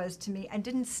important it was to me, and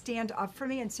didn't stand up for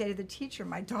me and say to the teacher,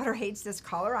 my daughter hates this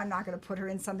color, I'm not going to put her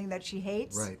in something that she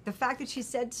hates. Right. The fact that she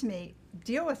said to me,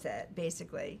 deal with it,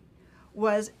 basically,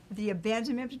 was the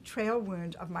abandonment betrayal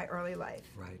wound of my early life.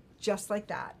 Right. Just like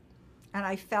that. And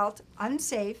I felt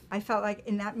unsafe. I felt like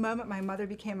in that moment my mother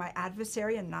became my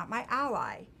adversary and not my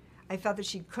ally. I felt that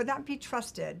she could not be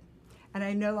trusted, and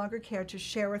I no longer cared to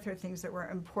share with her things that were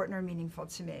important or meaningful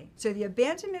to me. So the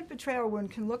abandonment betrayal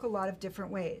wound can look a lot of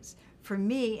different ways. For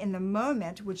me, in the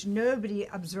moment, which nobody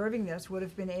observing this would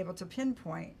have been able to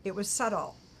pinpoint, it was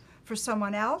subtle. For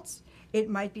someone else, it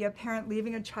might be a parent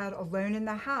leaving a child alone in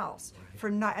the house for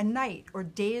a night or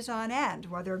days on end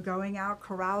while they're going out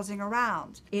carousing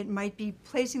around. It might be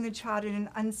placing the child in an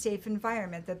unsafe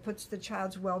environment that puts the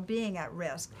child's well-being at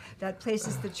risk, that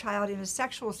places the child in a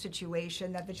sexual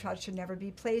situation that the child should never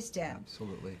be placed in.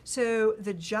 Absolutely. So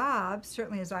the job,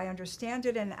 certainly as I understand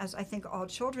it and as I think all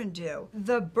children do,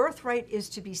 the birthright is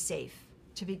to be safe,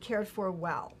 to be cared for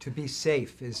well. To be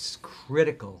safe is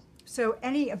critical. So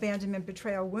any abandonment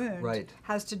betrayal wound Right.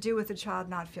 has to do with the child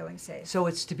not feeling safe. So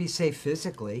it's to be safe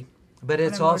physically, but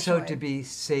it's And also emotionally. to be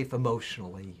safe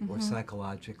emotionally or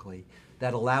psychologically.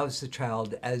 That allows the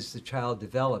child, as the child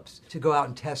develops, to go out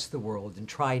and test the world and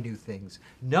try new things,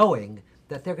 knowing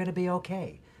that they're going to be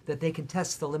okay, that they can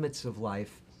test the limits of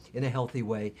life in a healthy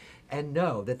way, and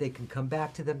know that they can come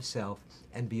back to themselves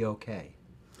and be okay.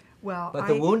 Well, But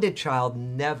the wounded child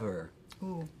never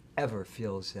Ooh. ever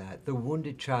feels that. The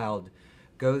wounded child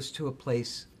goes to a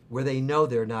place where they know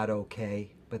they're not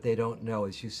okay, but they don't know,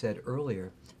 as you said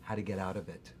earlier, how to get out of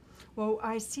it. Well,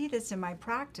 I see this in my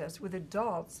practice with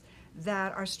adults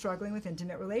that are struggling with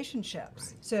intimate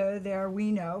relationships. Right. So there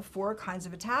we know 4 kinds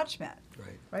of attachment.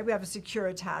 Right. We have a secure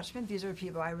attachment. These are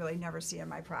people I really never see in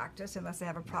my practice unless they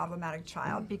have a problematic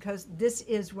child, because this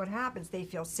is what happens. They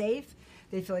feel safe.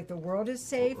 They feel like the world is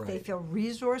safe. They Right. feel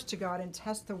resourced to go out and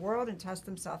test the world and test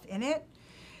themselves in it.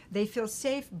 They feel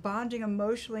safe bonding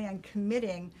emotionally and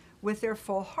committing with their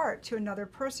full heart to another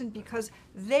person because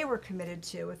they were committed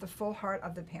to with the full heart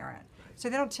of the parent. So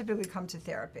they don't typically come to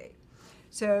therapy.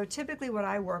 So typically what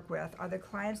I work with are the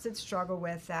clients that struggle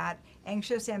with that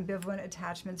anxious ambivalent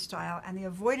attachment style and the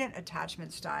avoidant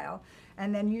attachment style,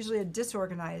 and then usually a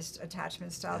disorganized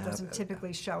attachment style doesn't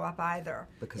typically show up either.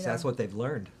 Because that's what they've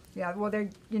learned. Yeah, well,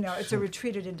 it's a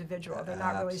retreated individual. They're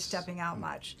not really stepping out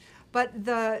much. But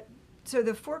the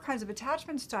 4 kinds of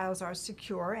attachment styles are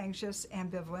secure, anxious,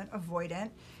 ambivalent,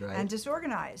 avoidant, Right. and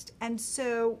disorganized. And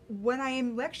so when I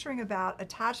am lecturing about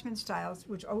attachment styles,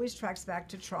 which always tracks back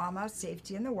to trauma,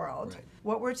 safety in the world, Right.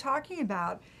 what we're talking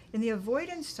about in the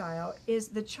avoidance style is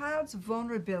the child's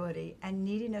vulnerability and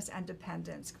neediness and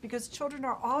dependence, because children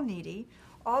are all needy,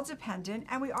 all dependent,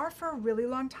 and we are for a really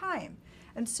long time.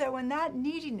 And so when that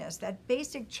neediness, that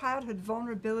basic childhood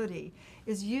vulnerability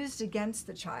is used against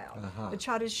the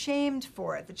child is shamed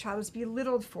for it, the child is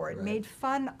belittled for it, Right. made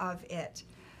fun of it,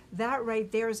 that right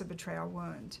there is a betrayal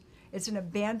wound. It's an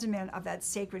abandonment of that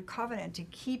sacred covenant to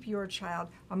keep your child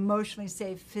emotionally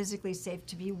safe, physically safe,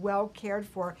 to be well cared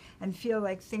for and feel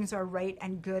like things are right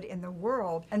and good in the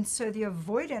world. And so the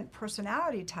avoidant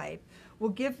personality type will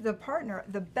give the partner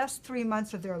the best 3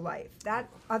 months of their life. That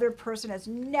other person has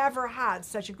never had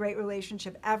such a great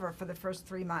relationship ever for the first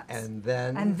 3 months. And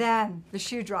then? And then the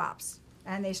shoe drops.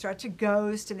 and they start to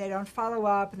ghost, and they don't follow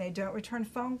up, and they don't return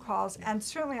phone calls. And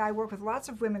certainly I work with lots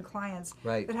of women clients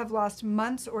Right. that have lost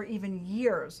months or even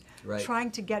years Right.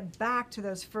 trying to get back to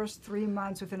those first 3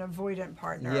 months with an avoidant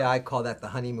partner. Yeah, I call that the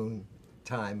honeymoon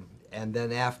time. And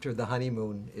then after the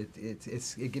honeymoon,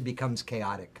 it becomes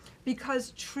chaotic.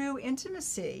 Because true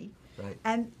intimacy Right.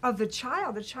 and of the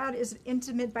child is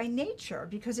intimate by nature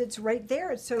because it's right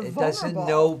there. It's so It vulnerable. doesn't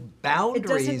know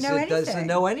boundaries. It doesn't know It doesn't anything.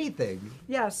 know anything.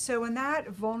 Yes, so when that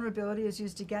vulnerability is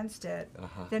used against it,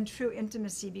 then true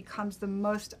intimacy becomes the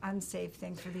most unsafe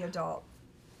thing for the adult.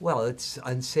 Well, it's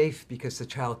unsafe because the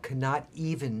child cannot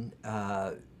even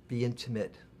be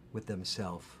intimate with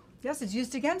themselves. Yes, it's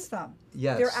used against them.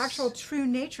 Yes. Their actual true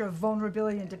nature of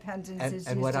vulnerability and dependence is used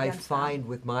And what I against them. find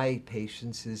with my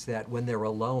patients is that when they're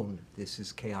alone, this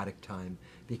is chaotic time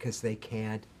because they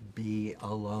can't be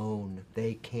alone.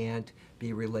 They can't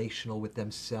be relational with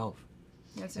themselves.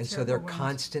 That's a And so terrible they're wound.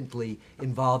 constantly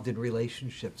involved in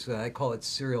relationships. I call it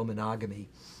serial monogamy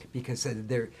because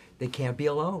they can't be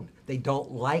alone. They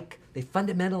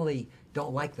fundamentally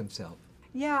don't like themselves.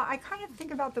 Yeah, I kind of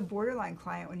think about the borderline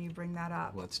client when you bring that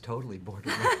up. Well, it's totally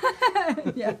borderline.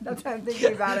 Yeah, that's how I'm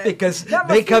thinking about it. Because That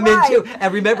they must be come right. into,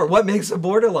 and remember, what makes a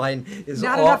borderline is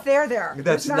Not all, enough there.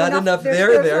 That's There's not enough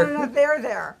there. There's not enough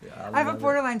there. Yeah, I have a love it.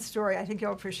 borderline story. I think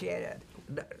you'll appreciate it.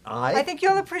 I I think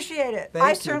you'll appreciate it. Thank I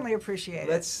you. certainly appreciate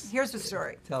Let's- it. Here's the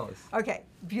story. Tell us. Okay,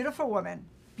 beautiful woman,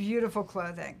 beautiful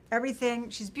clothing. Everything,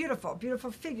 she's beautiful. Beautiful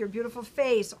figure, beautiful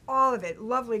face, all of it.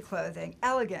 Lovely clothing,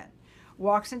 elegant.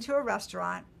 Walks into a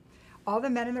restaurant. All the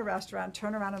men in the restaurant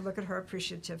turn around and look at her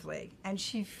appreciatively, and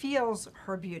she feels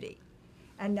her beauty.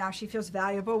 And now she feels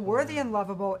valuable, worthy, and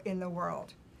lovable in the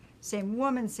world. Same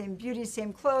woman, same beauty,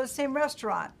 same clothes, same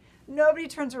restaurant. Nobody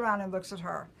turns around and looks at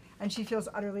her, and she feels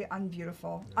utterly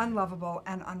unbeautiful, unlovable,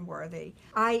 and unworthy,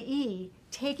 i.e.,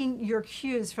 taking your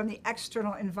cues from the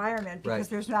external environment because Right.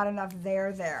 there's not enough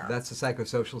there. That's the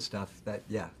psychosocial stuff.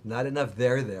 Not enough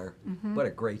there. Mm-hmm. What a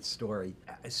great story.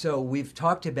 So we've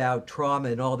talked about trauma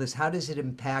and all this. How does it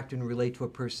impact and relate to a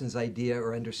person's idea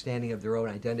or understanding of their own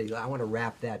identity? I want to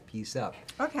wrap that piece up.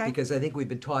 Okay. Because I think we've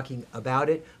been talking about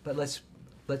it, but let's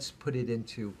put it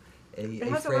into a It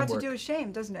has framework. a lot to do with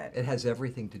shame, doesn't it? It has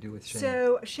everything to do with shame.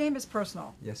 So shame is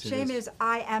personal. Yes, it shame is.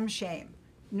 I am shame.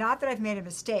 Not that I've made a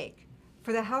mistake.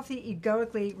 For the healthy,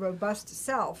 egoically robust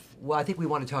self, Well, I think we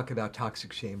want to talk about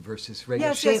toxic shame versus regular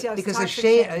Yes, shame yes, yes, because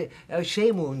toxic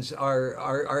shame wounds are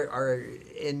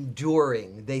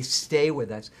enduring. They stay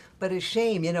with us. But a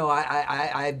shame,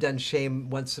 I've done shame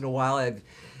once in a while.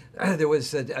 There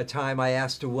was a time I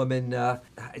asked a woman,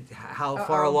 how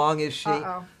far along is she?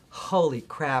 Holy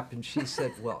crap. And she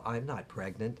said, well, I'm not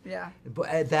pregnant. Yeah. But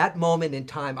at that moment in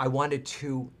time, I wanted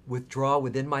to withdraw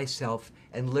within myself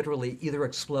and literally either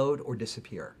explode or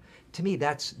disappear. To me,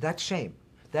 that's shame.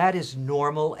 That is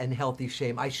normal and healthy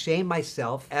shame. I shame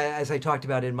myself, as I talked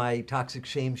about in my Toxic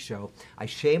Shame show. I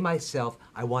shame myself.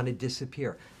 I want to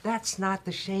disappear. That's not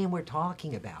the shame we're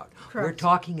talking about. Correct. We're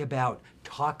talking about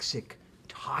toxic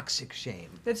shame.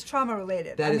 that's trauma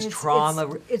related. That is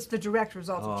trauma. It's the direct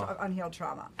result of unhealed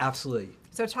trauma. Absolutely.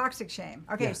 So toxic shame.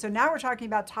 Okay, Yeah. so now we're talking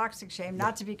about toxic shame,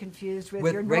 not to be confused with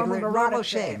With your regular- normal normal neurotic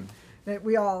shame. shame that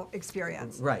we all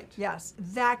experience. Right. Yes,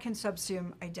 that can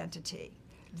subsume identity.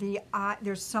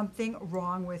 There's something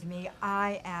wrong with me.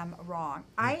 I am wrong.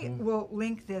 I will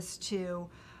link this to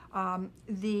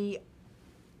the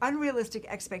unrealistic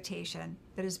expectation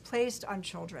that is placed on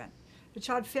children. The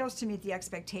child fails to meet the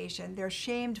expectation. They're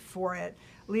shamed for it,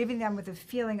 leaving them with a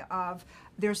feeling of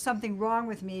there's something wrong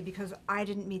with me because I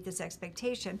didn't meet this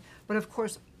expectation. But of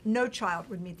course, no child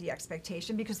would meet the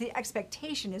expectation because the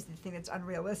expectation is the thing that's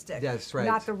unrealistic, That's right.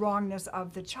 not the wrongness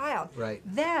of the child. Right.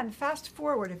 Then, fast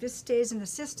forward, if this stays in the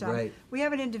system, Right. we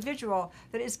have an individual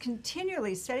that is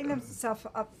continually setting themselves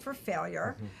up for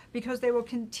failure because they will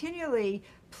continually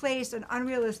place an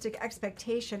unrealistic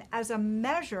expectation as a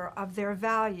measure of their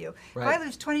value. Right. If I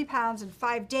lose 20 pounds in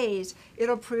 5 days,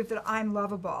 it'll prove that I'm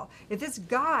lovable. If this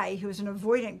guy, who's an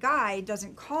avoidant guy,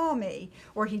 doesn't call me,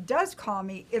 or he does call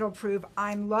me, it'll prove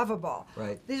I'm lovable.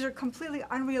 Right. These are completely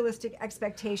unrealistic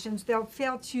expectations. They'll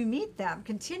fail to meet them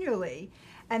continually,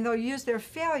 and they'll use their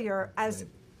failure as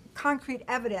Right. concrete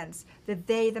evidence that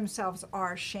they themselves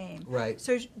are shame. Right.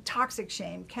 So toxic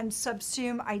shame can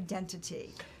subsume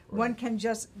identity. One can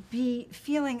just be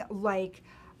feeling like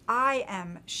I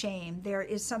am shame. There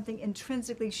is something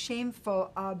intrinsically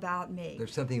shameful about me.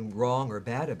 There's something wrong or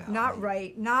bad about Not me.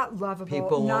 right, not lovable,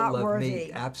 People not won't love worthy.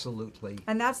 me. Absolutely.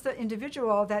 And that's the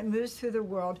individual that moves through the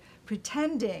world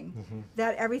pretending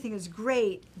that everything is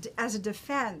great as a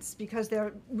defense, because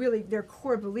their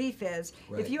core belief is,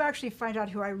 Right. if you actually find out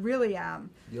who I really am,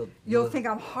 You'll you'll think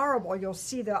I'm horrible. You'll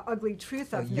see the ugly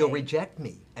truth of You'll me. reject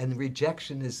me. And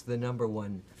rejection is the number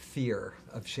one fear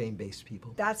of shame-based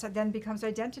people. That's then becomes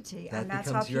identity, That and that's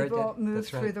how becomes your people move that's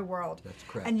through right. the world. That's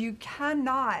correct. And you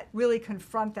cannot really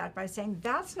confront that by saying,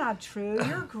 that's not true,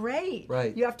 you're great.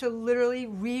 Right. You have to literally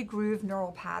regroove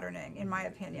neural patterning, in my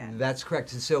opinion. That's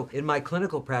correct. And so in my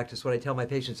clinical practice, what I tell my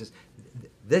patients is,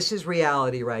 this is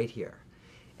reality right here.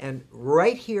 And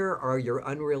right here are your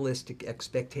unrealistic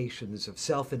expectations of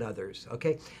self and others,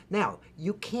 okay? Now,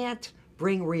 you can't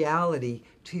bring reality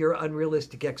to your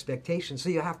unrealistic expectations, so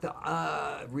you have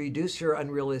to reduce your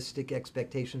unrealistic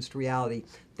expectations to reality.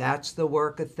 That's the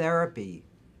work of therapy.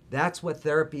 That's what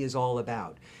therapy is all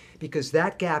about. Because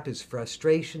that gap is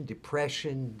frustration,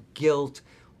 depression, guilt,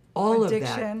 all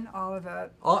Addiction, of that. all of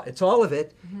it. It's all of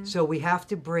it. So we have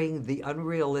to bring the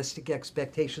unrealistic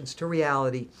expectations to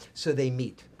reality so they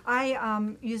meet.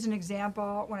 I use an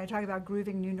example when I talk about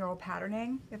grooving new neural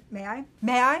patterning. May I?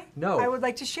 May I? No. I would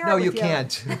like to share No, it with you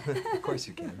can't. Of course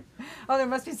you can. Oh, there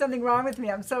must be something wrong with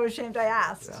me. I'm so ashamed I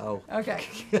asked. Oh. Okay.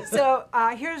 So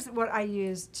here's what I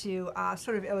use to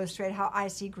sort of illustrate how I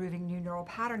see grooving new neural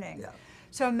patterning. Yeah.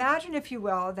 So imagine, if you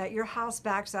will, that your house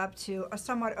backs up to a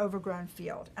somewhat overgrown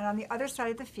field, and on the other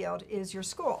side of the field is your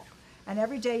school. And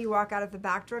every day you walk out of the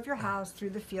back door of your house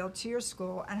through the field to your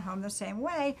school and home the same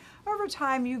way. Over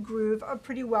time, you groove a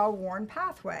pretty well-worn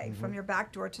pathway from your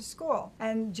back door to school.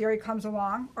 And Jerry comes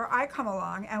along, or I come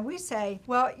along, and we say,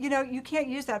 well, you know, you can't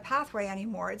use that pathway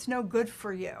anymore. It's no good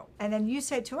for you. And then you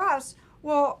say to us,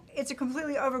 well, it's a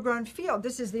completely overgrown field.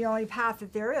 This is the only path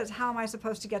that there is. How am I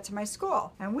supposed to get to my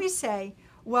school? And we say,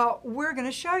 well, we're going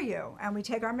to show you. And we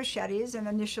take our machetes, and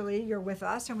initially you're with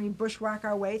us, and we bushwhack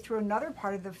our way through another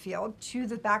part of the field to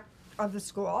the back of the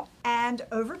school. And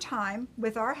over time,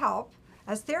 with our help,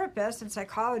 as therapists and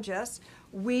psychologists,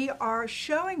 we are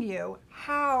showing you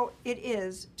how it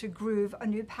is to groove a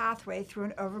new pathway through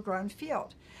an overgrown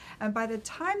field. And by the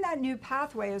time that new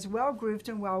pathway is well grooved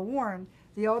and well worn,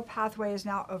 the old pathway is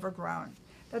now overgrown.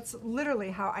 That's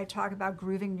literally how I talk about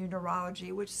grooving new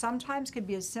neurology, which sometimes could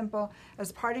be as simple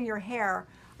as parting your hair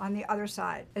on the other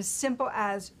side, as simple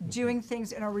as doing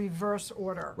things in a reverse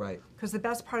order. Right. Because the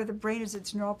best part of the brain is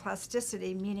its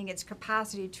neuroplasticity, meaning its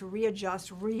capacity to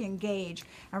readjust, re-engage,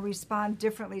 and respond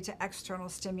differently to external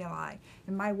stimuli.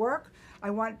 In my work, I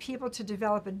want people to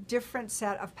develop a different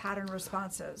set of pattern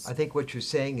responses. I think what you're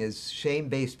saying is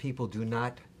shame-based people do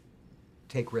not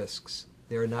take risks.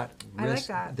 They're not I like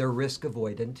that. They're risk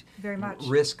avoidant, Very much.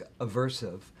 risk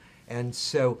aversive, and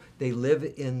so they live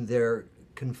in their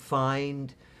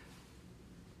confined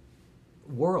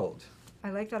world.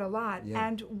 I like that a lot. Yeah.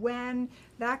 And when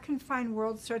that confined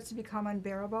world starts to become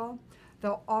unbearable,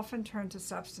 they'll often turn to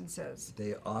substances.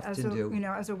 They often as a, do. You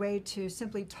know, as a way to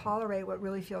simply tolerate what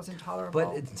really feels intolerable.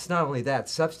 But it's not only that.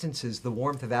 Substances, the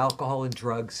warmth of alcohol and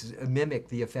drugs mimic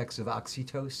the effects of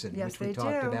oxytocin, Yes, which we they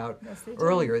talked do. about Yes, they do.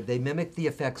 earlier. They mimic the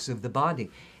effects of the bonding.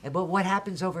 But what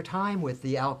happens over time with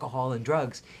the alcohol and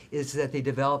drugs is that they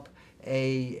develop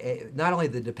not only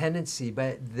the dependency,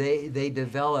 but they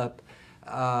develop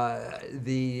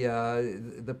the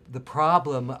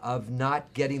problem of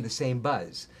not getting the same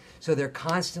buzz. So they're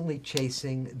constantly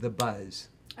chasing the buzz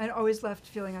And always left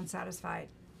feeling unsatisfied.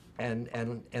 and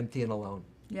empty and alone.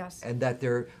 Yes. And that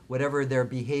whatever their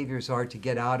behaviors are to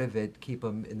get out of it, keep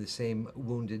them in the same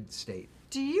wounded state.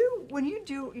 Do you, when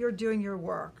you're doing your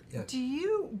work, Yes. do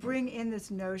you bring in this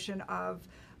notion of,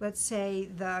 let's say,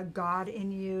 the God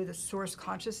in you, the source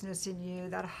consciousness in you,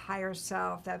 that higher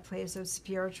self, that place of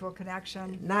spiritual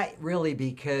connection? Not really,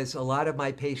 because a lot of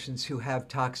my patients who have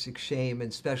toxic shame,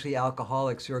 and especially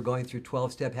alcoholics who are going through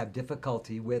 12-step, have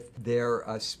difficulty with their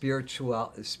the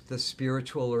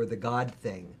spiritual or the God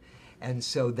thing. And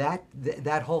so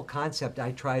that whole concept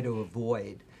I try to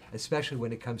avoid, especially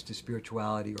when it comes to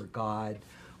spirituality or God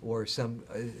or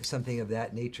something of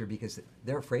that nature, because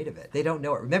they're afraid of it. They don't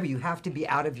know it. Remember, you have to be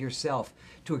out of yourself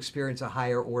to experience a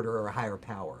higher order or a higher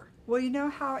power. Well, you know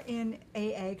how in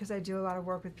AA, because I do a lot of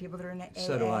work with people that are in AA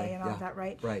So do I, and all yeah. that,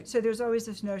 right? Right. So there's always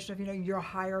this notion of, your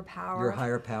higher power. Your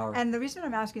higher power. And the reason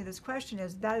I'm asking you this question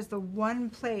is that is the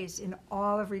one place in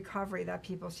all of recovery that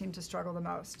people seem to struggle the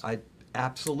most.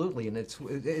 Absolutely, and it's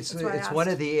That's why I one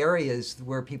of asked. the areas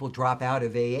where people drop out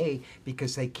of AA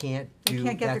because they can't They do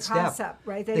can't get that the step. concept,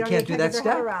 right? They They can't do get that their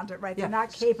step head around it, right? Yeah. They're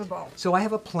not capable. So I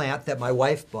have a plant that my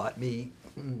wife bought me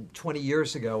 20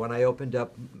 years ago when I opened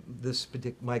up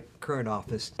my current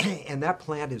office, and that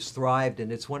plant has thrived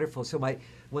and it's wonderful. So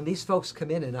when these folks come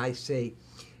in and I say,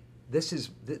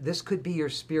 this could be your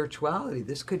spirituality,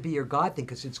 this could be your God thing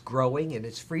because it's growing and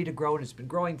it's free to grow and it's been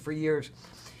growing for years.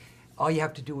 All you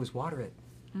have to do is water it.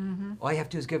 Mm-hmm. All you have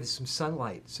to do is give it some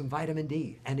sunlight, some vitamin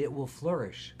D, and it will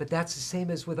flourish. But that's the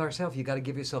same as with ourselves. You got to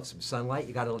give yourself some sunlight.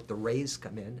 You got to let the rays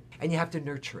come in, and you have to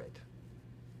nurture it.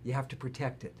 You have to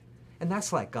protect it. And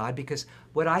that's like God, because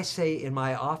what I say in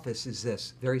my office is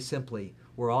this, very simply,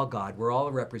 we're all God. We're all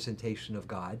a representation of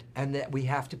God, and that we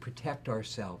have to protect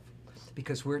ourselves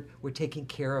because we're taking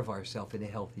care of ourselves in a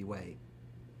healthy way,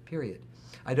 period.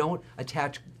 I don't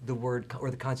attach the word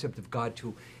or the concept of God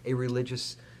to a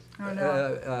religious Oh,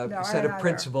 no. No, set I of don't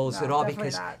principles either. at No, all, definitely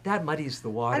because not. that muddies the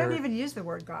water. I don't even use the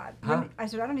word God. Huh? I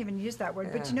said I don't even use that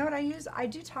word. But Yeah. you know what I use? I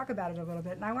do talk about it a little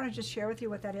bit, and I want to just share with you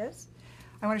what that is.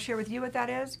 I want to share with you what that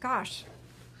is. Gosh.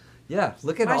 Yeah,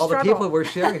 look at My all struggle. the people we're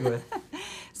sharing with.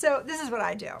 So this is what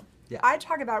I do. Yeah. I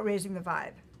talk about raising the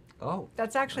vibe. Oh,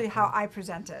 That's actually how I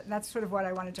present it. And that's sort of what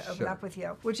I wanted to open Sure. up with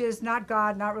you, which is not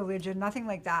God, not religion, nothing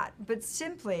like that. But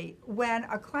simply when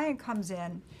a client comes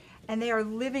in and they are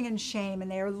living in shame and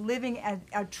they are living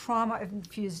a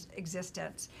trauma-infused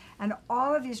existence, and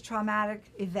all of these traumatic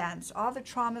events, all the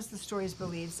traumas, the stories,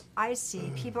 beliefs, I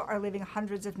see people are living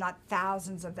hundreds, if not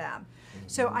thousands of them.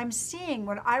 So I'm seeing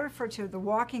what I refer to the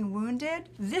walking wounded.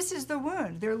 This is the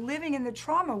wound. They're living in the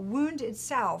trauma wound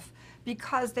itself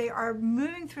because they are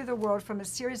moving through the world from a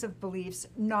series of beliefs,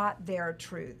 not their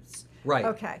truths. Right.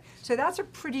 Okay. So that's a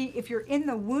pretty, if you're in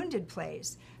the wounded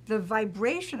place, the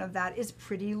vibration of that is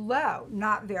pretty low,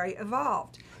 not very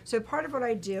evolved. So part of what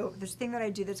I do, this thing that I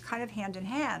do that's kind of hand in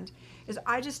hand, is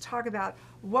I just talk about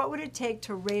what would it take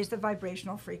to raise the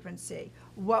vibrational frequency?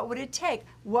 What would it take?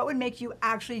 What would make you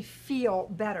actually feel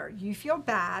better? You feel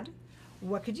bad.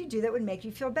 What could you do that would make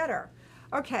you feel better?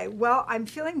 Okay, well, I'm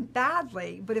feeling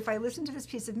badly, but if I listen to this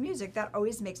piece of music, that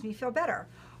always makes me feel better.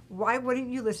 Why wouldn't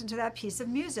you listen to that piece of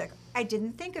music? I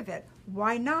didn't think of it.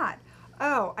 Why not?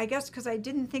 Oh, I guess because I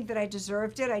didn't think that I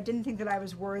deserved it. I didn't think that I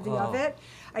was worthy of it.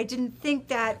 I didn't think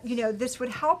that, this would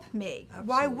help me.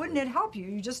 Why wouldn't it help you?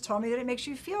 You just told me that it makes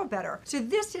you feel better. So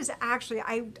this is actually,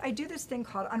 I do this thing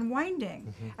called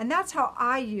unwinding. And that's how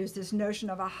I use this notion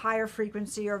of a higher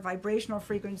frequency or vibrational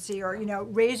frequency or,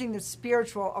 raising the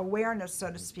spiritual awareness, so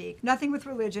to speak. Nothing with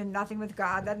religion, nothing with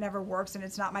God. That never works and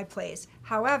it's not my place.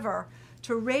 However,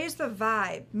 to raise the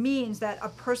vibe means that a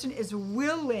person is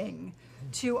willing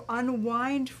to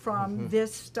unwind from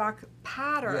this stuck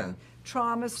pattern,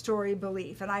 trauma, story,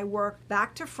 belief. And I work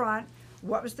back to front.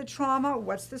 What was the trauma?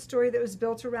 What's the story that was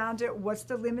built around it? What's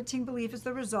the limiting belief as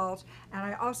the result? And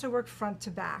I also work front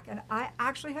to back. And I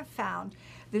actually have found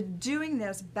that doing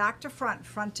this back to front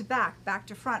to back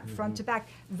to front, front to back,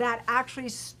 that actually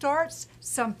starts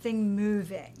something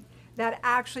moving. That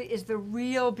actually is the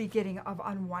real beginning of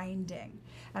unwinding.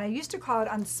 And I used to call it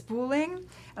unspooling.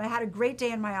 And I had a great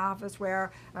day in my office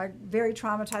where a very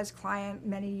traumatized client,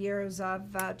 many years of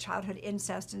childhood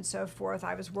incest and so forth,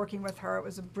 I was working with her. It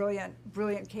was a brilliant,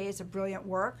 brilliant case, a brilliant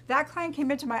work. That client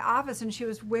came into my office and she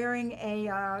was wearing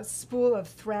a spool of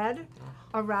thread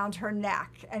around her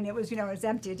neck. And it was, it was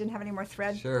empty. It didn't have any more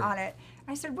thread on it.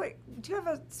 I said, wait,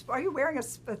 are you wearing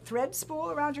a thread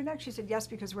spool around your neck? She said, yes,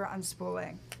 because we're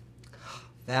unspooling.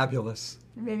 fabulous.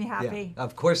 It made me happy. Yeah,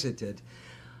 of course it did.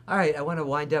 All right, I want to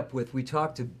wind up with, we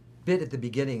talked a bit at the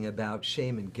beginning about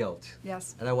shame and guilt.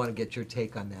 Yes. And I want to get your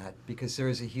take on that because there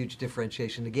is a huge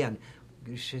differentiation. Again,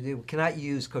 you cannot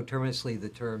use coterminously the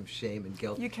term shame and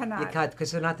guilt. You cannot.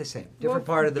 Because they're not the same. Different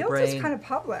part of the brain. Guilt is kind of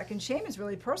public and shame is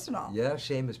really personal. Yeah,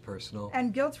 shame is personal.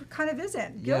 And guilt kind of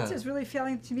isn't. Guilt is really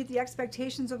failing to meet the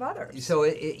expectations of others. So,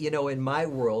 in my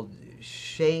world,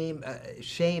 shame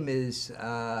is,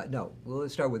 no, well,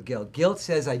 let's start with guilt. Guilt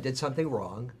says I did something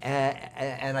wrong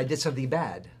and I did something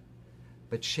bad.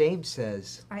 But shame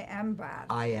says, I am bad.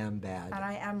 I am bad. And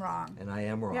I am wrong. And I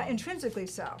am wrong. Yeah, intrinsically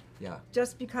so. Yeah.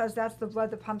 Just because that's the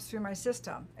blood that pumps through my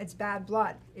system. It's bad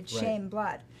blood. It's shame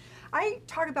blood. I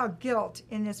talk about guilt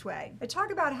in this way. I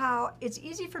talk about how it's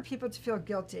easy for people to feel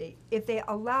guilty if they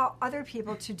allow other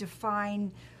people to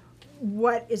define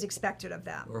what is expected of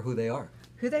them. Or who they are.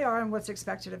 Who they are and what's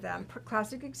expected of them.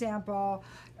 Classic example,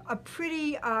 a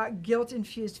pretty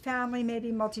guilt-infused family,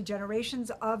 maybe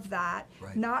multi-generations of that,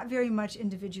 Right. not very much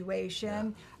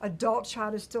individuation. Adult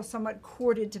child is still somewhat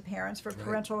courted to parents for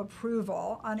parental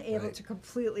approval, unable Right. to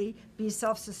completely be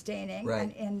self-sustaining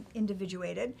Right. and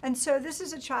individuated. And so this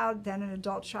is a child, then an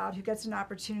adult child, who gets an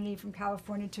opportunity from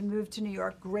California to move to New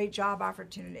York, great job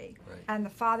opportunity. Right. And the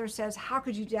father says, how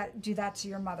could you do that to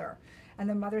your mother? And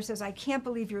the mother says, I can't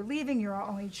believe you're leaving. You're our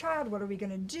only child. What are we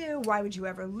going to do? Why would you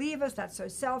ever leave us? That's so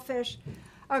selfish.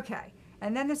 Okay.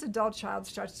 And then this adult child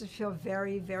starts to feel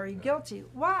very, very guilty.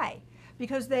 Why?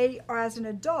 Because they are, as an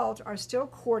adult, are still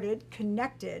courted,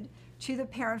 connected to the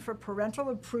parent for parental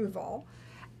approval.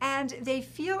 And they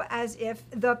feel as if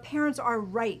the parents are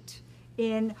right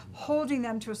in holding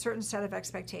them to a certain set of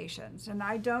expectations. And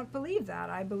I don't believe that.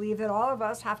 I believe that all of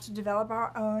us have to develop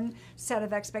our own set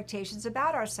of expectations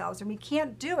about ourselves. And we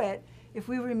can't do it if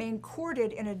we remain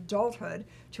courted in adulthood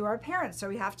to our parents. So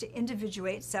we have to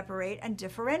individuate, separate, and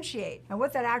differentiate. And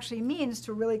what that actually means,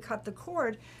 to really cut the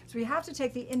cord, is we have to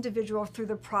take the individual through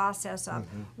the process of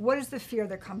what is the fear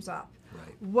that comes up?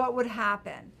 Right. What would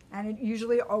happen? And it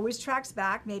usually always tracks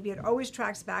back, maybe it always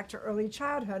tracks back to early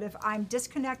childhood. If I'm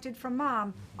disconnected from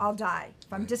mom, I'll die.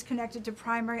 If I'm disconnected to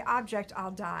primary object,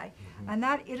 I'll die. And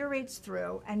that iterates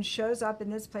through and shows up in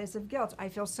this place of guilt. I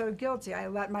feel so guilty, I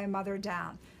let my mother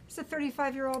down. It's a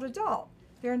 35-year-old adult.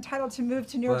 They're entitled to move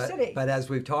to New York City. But as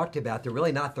we've talked about, they're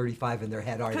really not 35 in their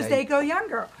head, are they? Because they go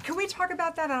younger. Can we talk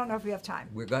about that? I don't know if we have time.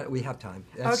 We have time.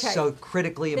 That's Okay. so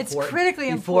critically important. It's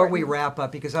critically Before we important. wrap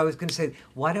up, because I was going to say,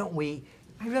 why don't we...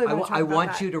 I really want to talk I about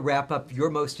want that. you to wrap up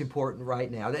your most important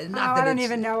right now. Not Oh, that I don't it's-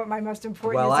 even know what my most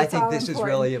important Well, is. I It's think all this is important.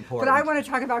 really But important. I want to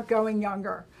talk about going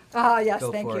younger. Ah, yes,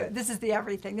 Go thank for you. it. This is the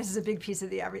everything. This is a big piece of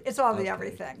the everything. It's all the Okay.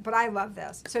 everything. But I love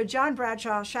this. So John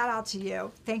Bradshaw, shout out to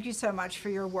you. Thank you so much for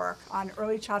your work on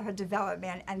early childhood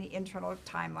development and the internal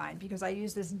timeline, because I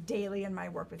use this daily in my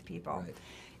work with people. Right.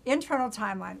 Internal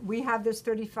timeline. We have this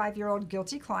 35-year-old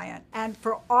guilty client, and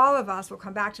for all of us, we'll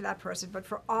come back to that person, but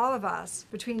for all of us,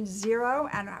 between 0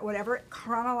 and whatever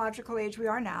chronological age we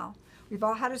are now, we've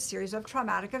all had a series of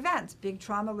traumatic events, big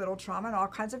trauma, little trauma, and all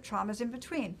kinds of traumas in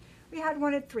between. We had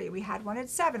one at 3, we had one at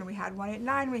 7, we had one at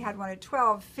 9, we had one at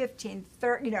 12, 15,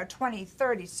 30, 20,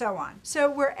 30, so on. So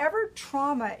wherever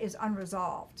trauma is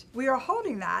unresolved, we are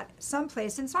holding that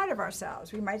someplace inside of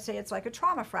ourselves. We might say it's like a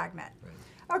trauma fragment.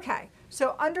 Right. Okay,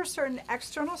 so under certain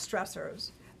external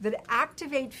stressors that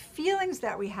activate feelings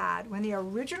that we had when the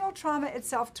original trauma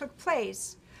itself took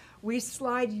place, we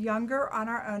slide younger on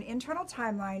our own internal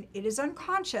timeline. It is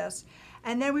unconscious.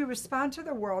 And then we respond to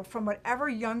the world from whatever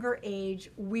younger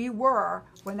age we were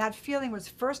when that feeling was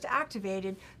first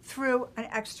activated through an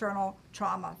external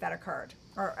trauma that occurred.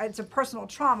 Or it's a personal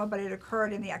trauma, but it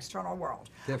occurred in the external world.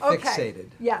 They're Okay. fixated.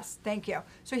 Yes, thank you.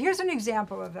 So here's an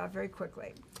example of that very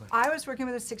quickly. I was working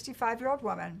with a 65-year-old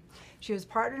woman. She was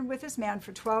partnered with this man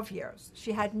for 12 years.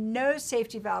 She had no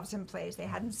safety valves in place. They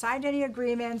hadn't signed any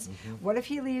agreements. What if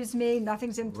he leaves me?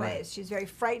 Nothing's in place. Right. She's very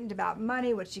frightened about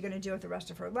money. What's she going to do with the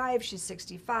rest of her life? She's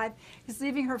 65. He's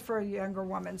leaving her for a younger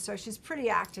woman, so she's pretty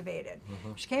activated.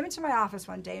 She came into my office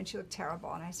one day and she looked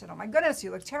terrible. And I said, oh my goodness,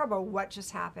 you look terrible. What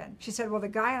just happened? She said, well, the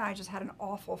guy and I just had an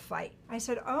awful fight. I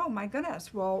said, oh my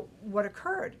goodness, well, what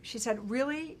occurred? She said,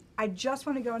 really, I just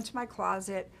want to go into my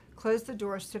closet, close the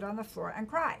door, sit on the floor, and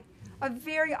cry. A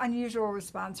very unusual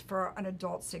response for an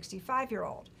adult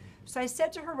 65-year-old. So I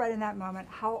said to her right in that moment,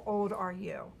 how old are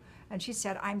you? And she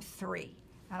said, I'm 3.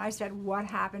 And I said, what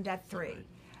happened at 3?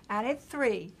 And at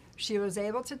 3, she was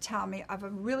able to tell me of a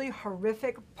really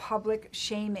horrific public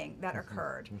shaming that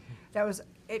occurred. That was,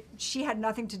 she had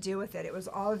nothing to do with it. It was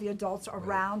all of the adults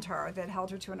around her that held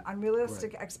her to an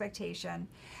unrealistic expectation.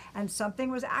 And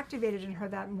something was activated in her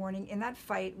that morning in that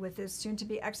fight with this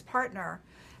soon-to-be ex-partner.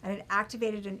 And it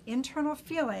activated an internal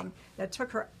feeling that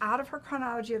took her out of her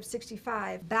chronology of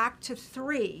 65 back to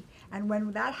 3. And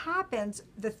when that happens,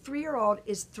 the 3-year-old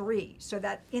is 3. So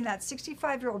that in that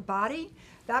 65-year-old body,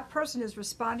 that person is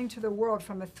responding to the world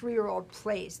from a 3-year-old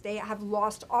place. They have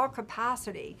lost all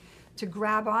capacity to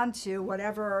grab onto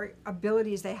whatever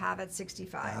abilities they have at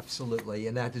 65. Absolutely,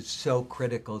 and that is so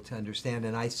critical to understand,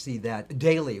 and I see that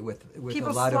daily with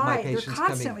People a lot of my slide. They're patients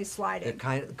constantly coming.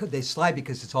 sliding. They slide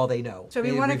because it's all they know. So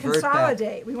we They want to revert back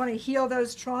consolidate. We want to heal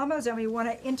those traumas, and we want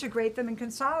to integrate them and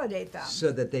consolidate them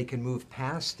so that they can move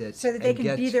past it. so that they and can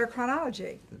get be their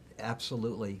chronology.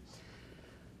 Absolutely.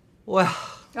 Well,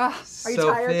 Ah, are you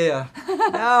Sophia,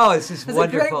 tired? no, this is It was a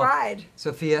great wonderful. ride.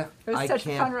 Sophia, It was I such a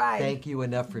can't fun ride. thank you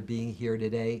enough for being here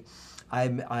today.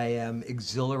 I am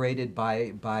exhilarated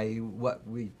by what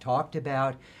we talked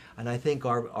about, and I think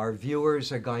our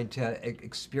viewers are going to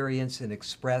experience and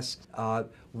express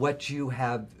what you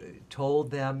have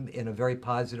told them in a very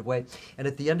positive way. And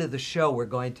at the end of the show, we're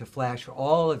going to flash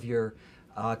all of your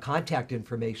contact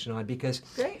information on, because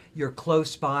Great. you're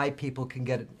close by, people can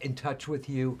get in touch with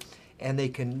you, and they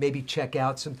can maybe check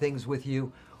out some things with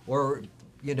you, or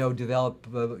develop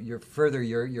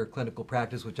your clinical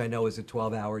practice, which I know is a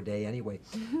 12-hour day anyway.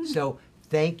 So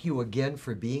thank you again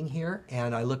for being here,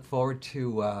 and I look forward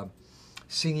to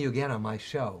seeing you again on my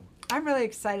show. I'm really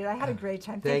excited. I had a great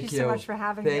time. Thank Thank you so you. much for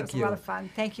having me. It Thank was a you. lot of fun.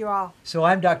 Thank you all. So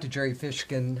I'm Dr. Jerry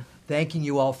Fishkin, thanking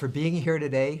you all for being here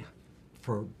today,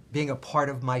 for being a part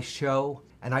of my show,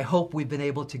 and I hope we've been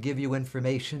able to give you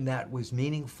information that was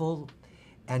meaningful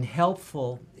and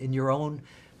helpful in your own,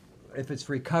 if it's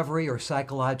recovery or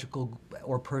psychological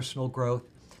or personal growth.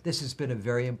 This has been a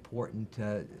very important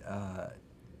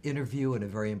interview and a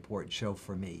very important show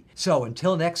for me. So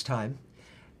until next time,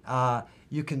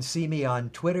 you can see me on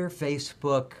Twitter,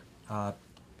 Facebook,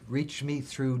 reach me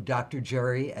through Dr.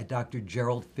 Jerry at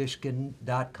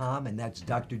drgeraldfishkin.com, and that's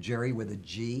Dr. Jerry with a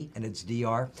G, and it's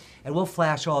DR. And we'll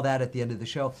flash all that at the end of the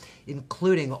show,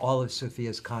 including all of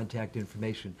Sophia's contact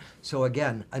information. So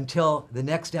again, until the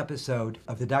next episode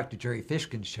of the Dr. Jerry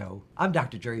Fishkin Show, I'm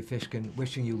Dr. Jerry Fishkin,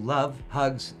 wishing you love,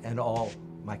 hugs, and all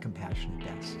my compassionate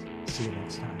best. See you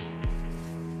next time.